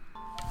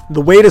 The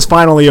wait is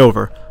finally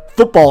over.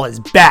 Football is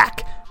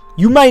back.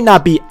 You might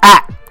not be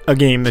at a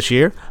game this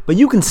year, but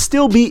you can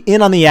still be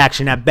in on the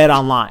action at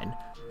BetOnline.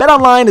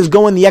 BetOnline is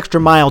going the extra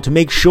mile to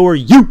make sure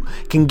you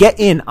can get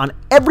in on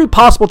every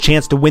possible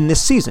chance to win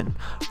this season.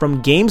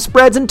 From game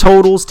spreads and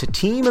totals to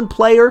team and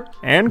player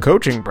and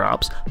coaching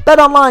props,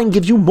 BetOnline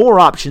gives you more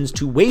options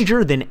to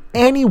wager than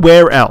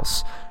anywhere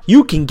else.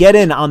 You can get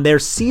in on their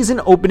season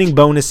opening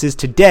bonuses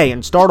today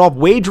and start off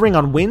wagering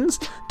on wins,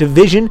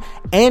 division,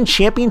 and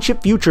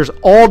championship futures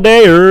all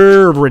day,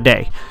 every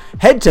day.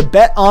 Head to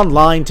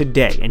BetOnline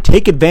today and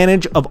take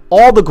advantage of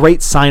all the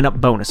great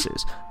sign-up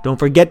bonuses. Don't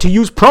forget to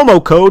use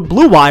promo code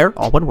BLUEWIRE,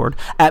 all one word,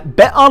 at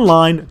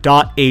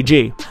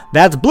betonline.ag.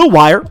 That's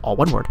BLUEWIRE, all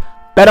one word.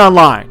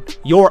 BetOnline,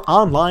 your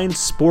online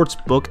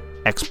sportsbook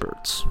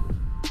experts.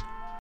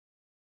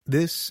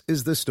 This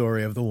is the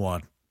story of the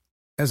one.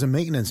 As a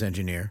maintenance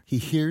engineer, he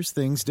hears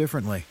things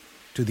differently.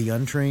 To the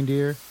untrained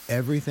ear,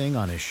 everything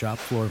on his shop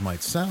floor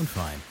might sound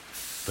fine,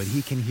 but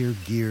he can hear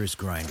gears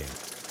grinding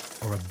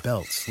or a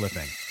belt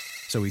slipping.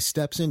 So he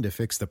steps in to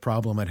fix the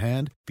problem at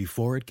hand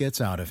before it gets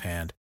out of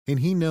hand. And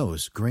he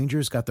knows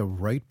Grainger's got the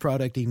right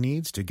product he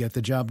needs to get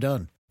the job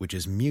done, which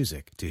is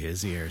music to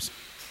his ears.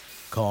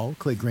 Call,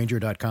 click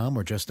Grainger.com,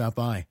 or just stop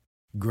by.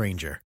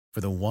 Grainger,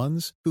 for the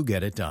ones who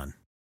get it done.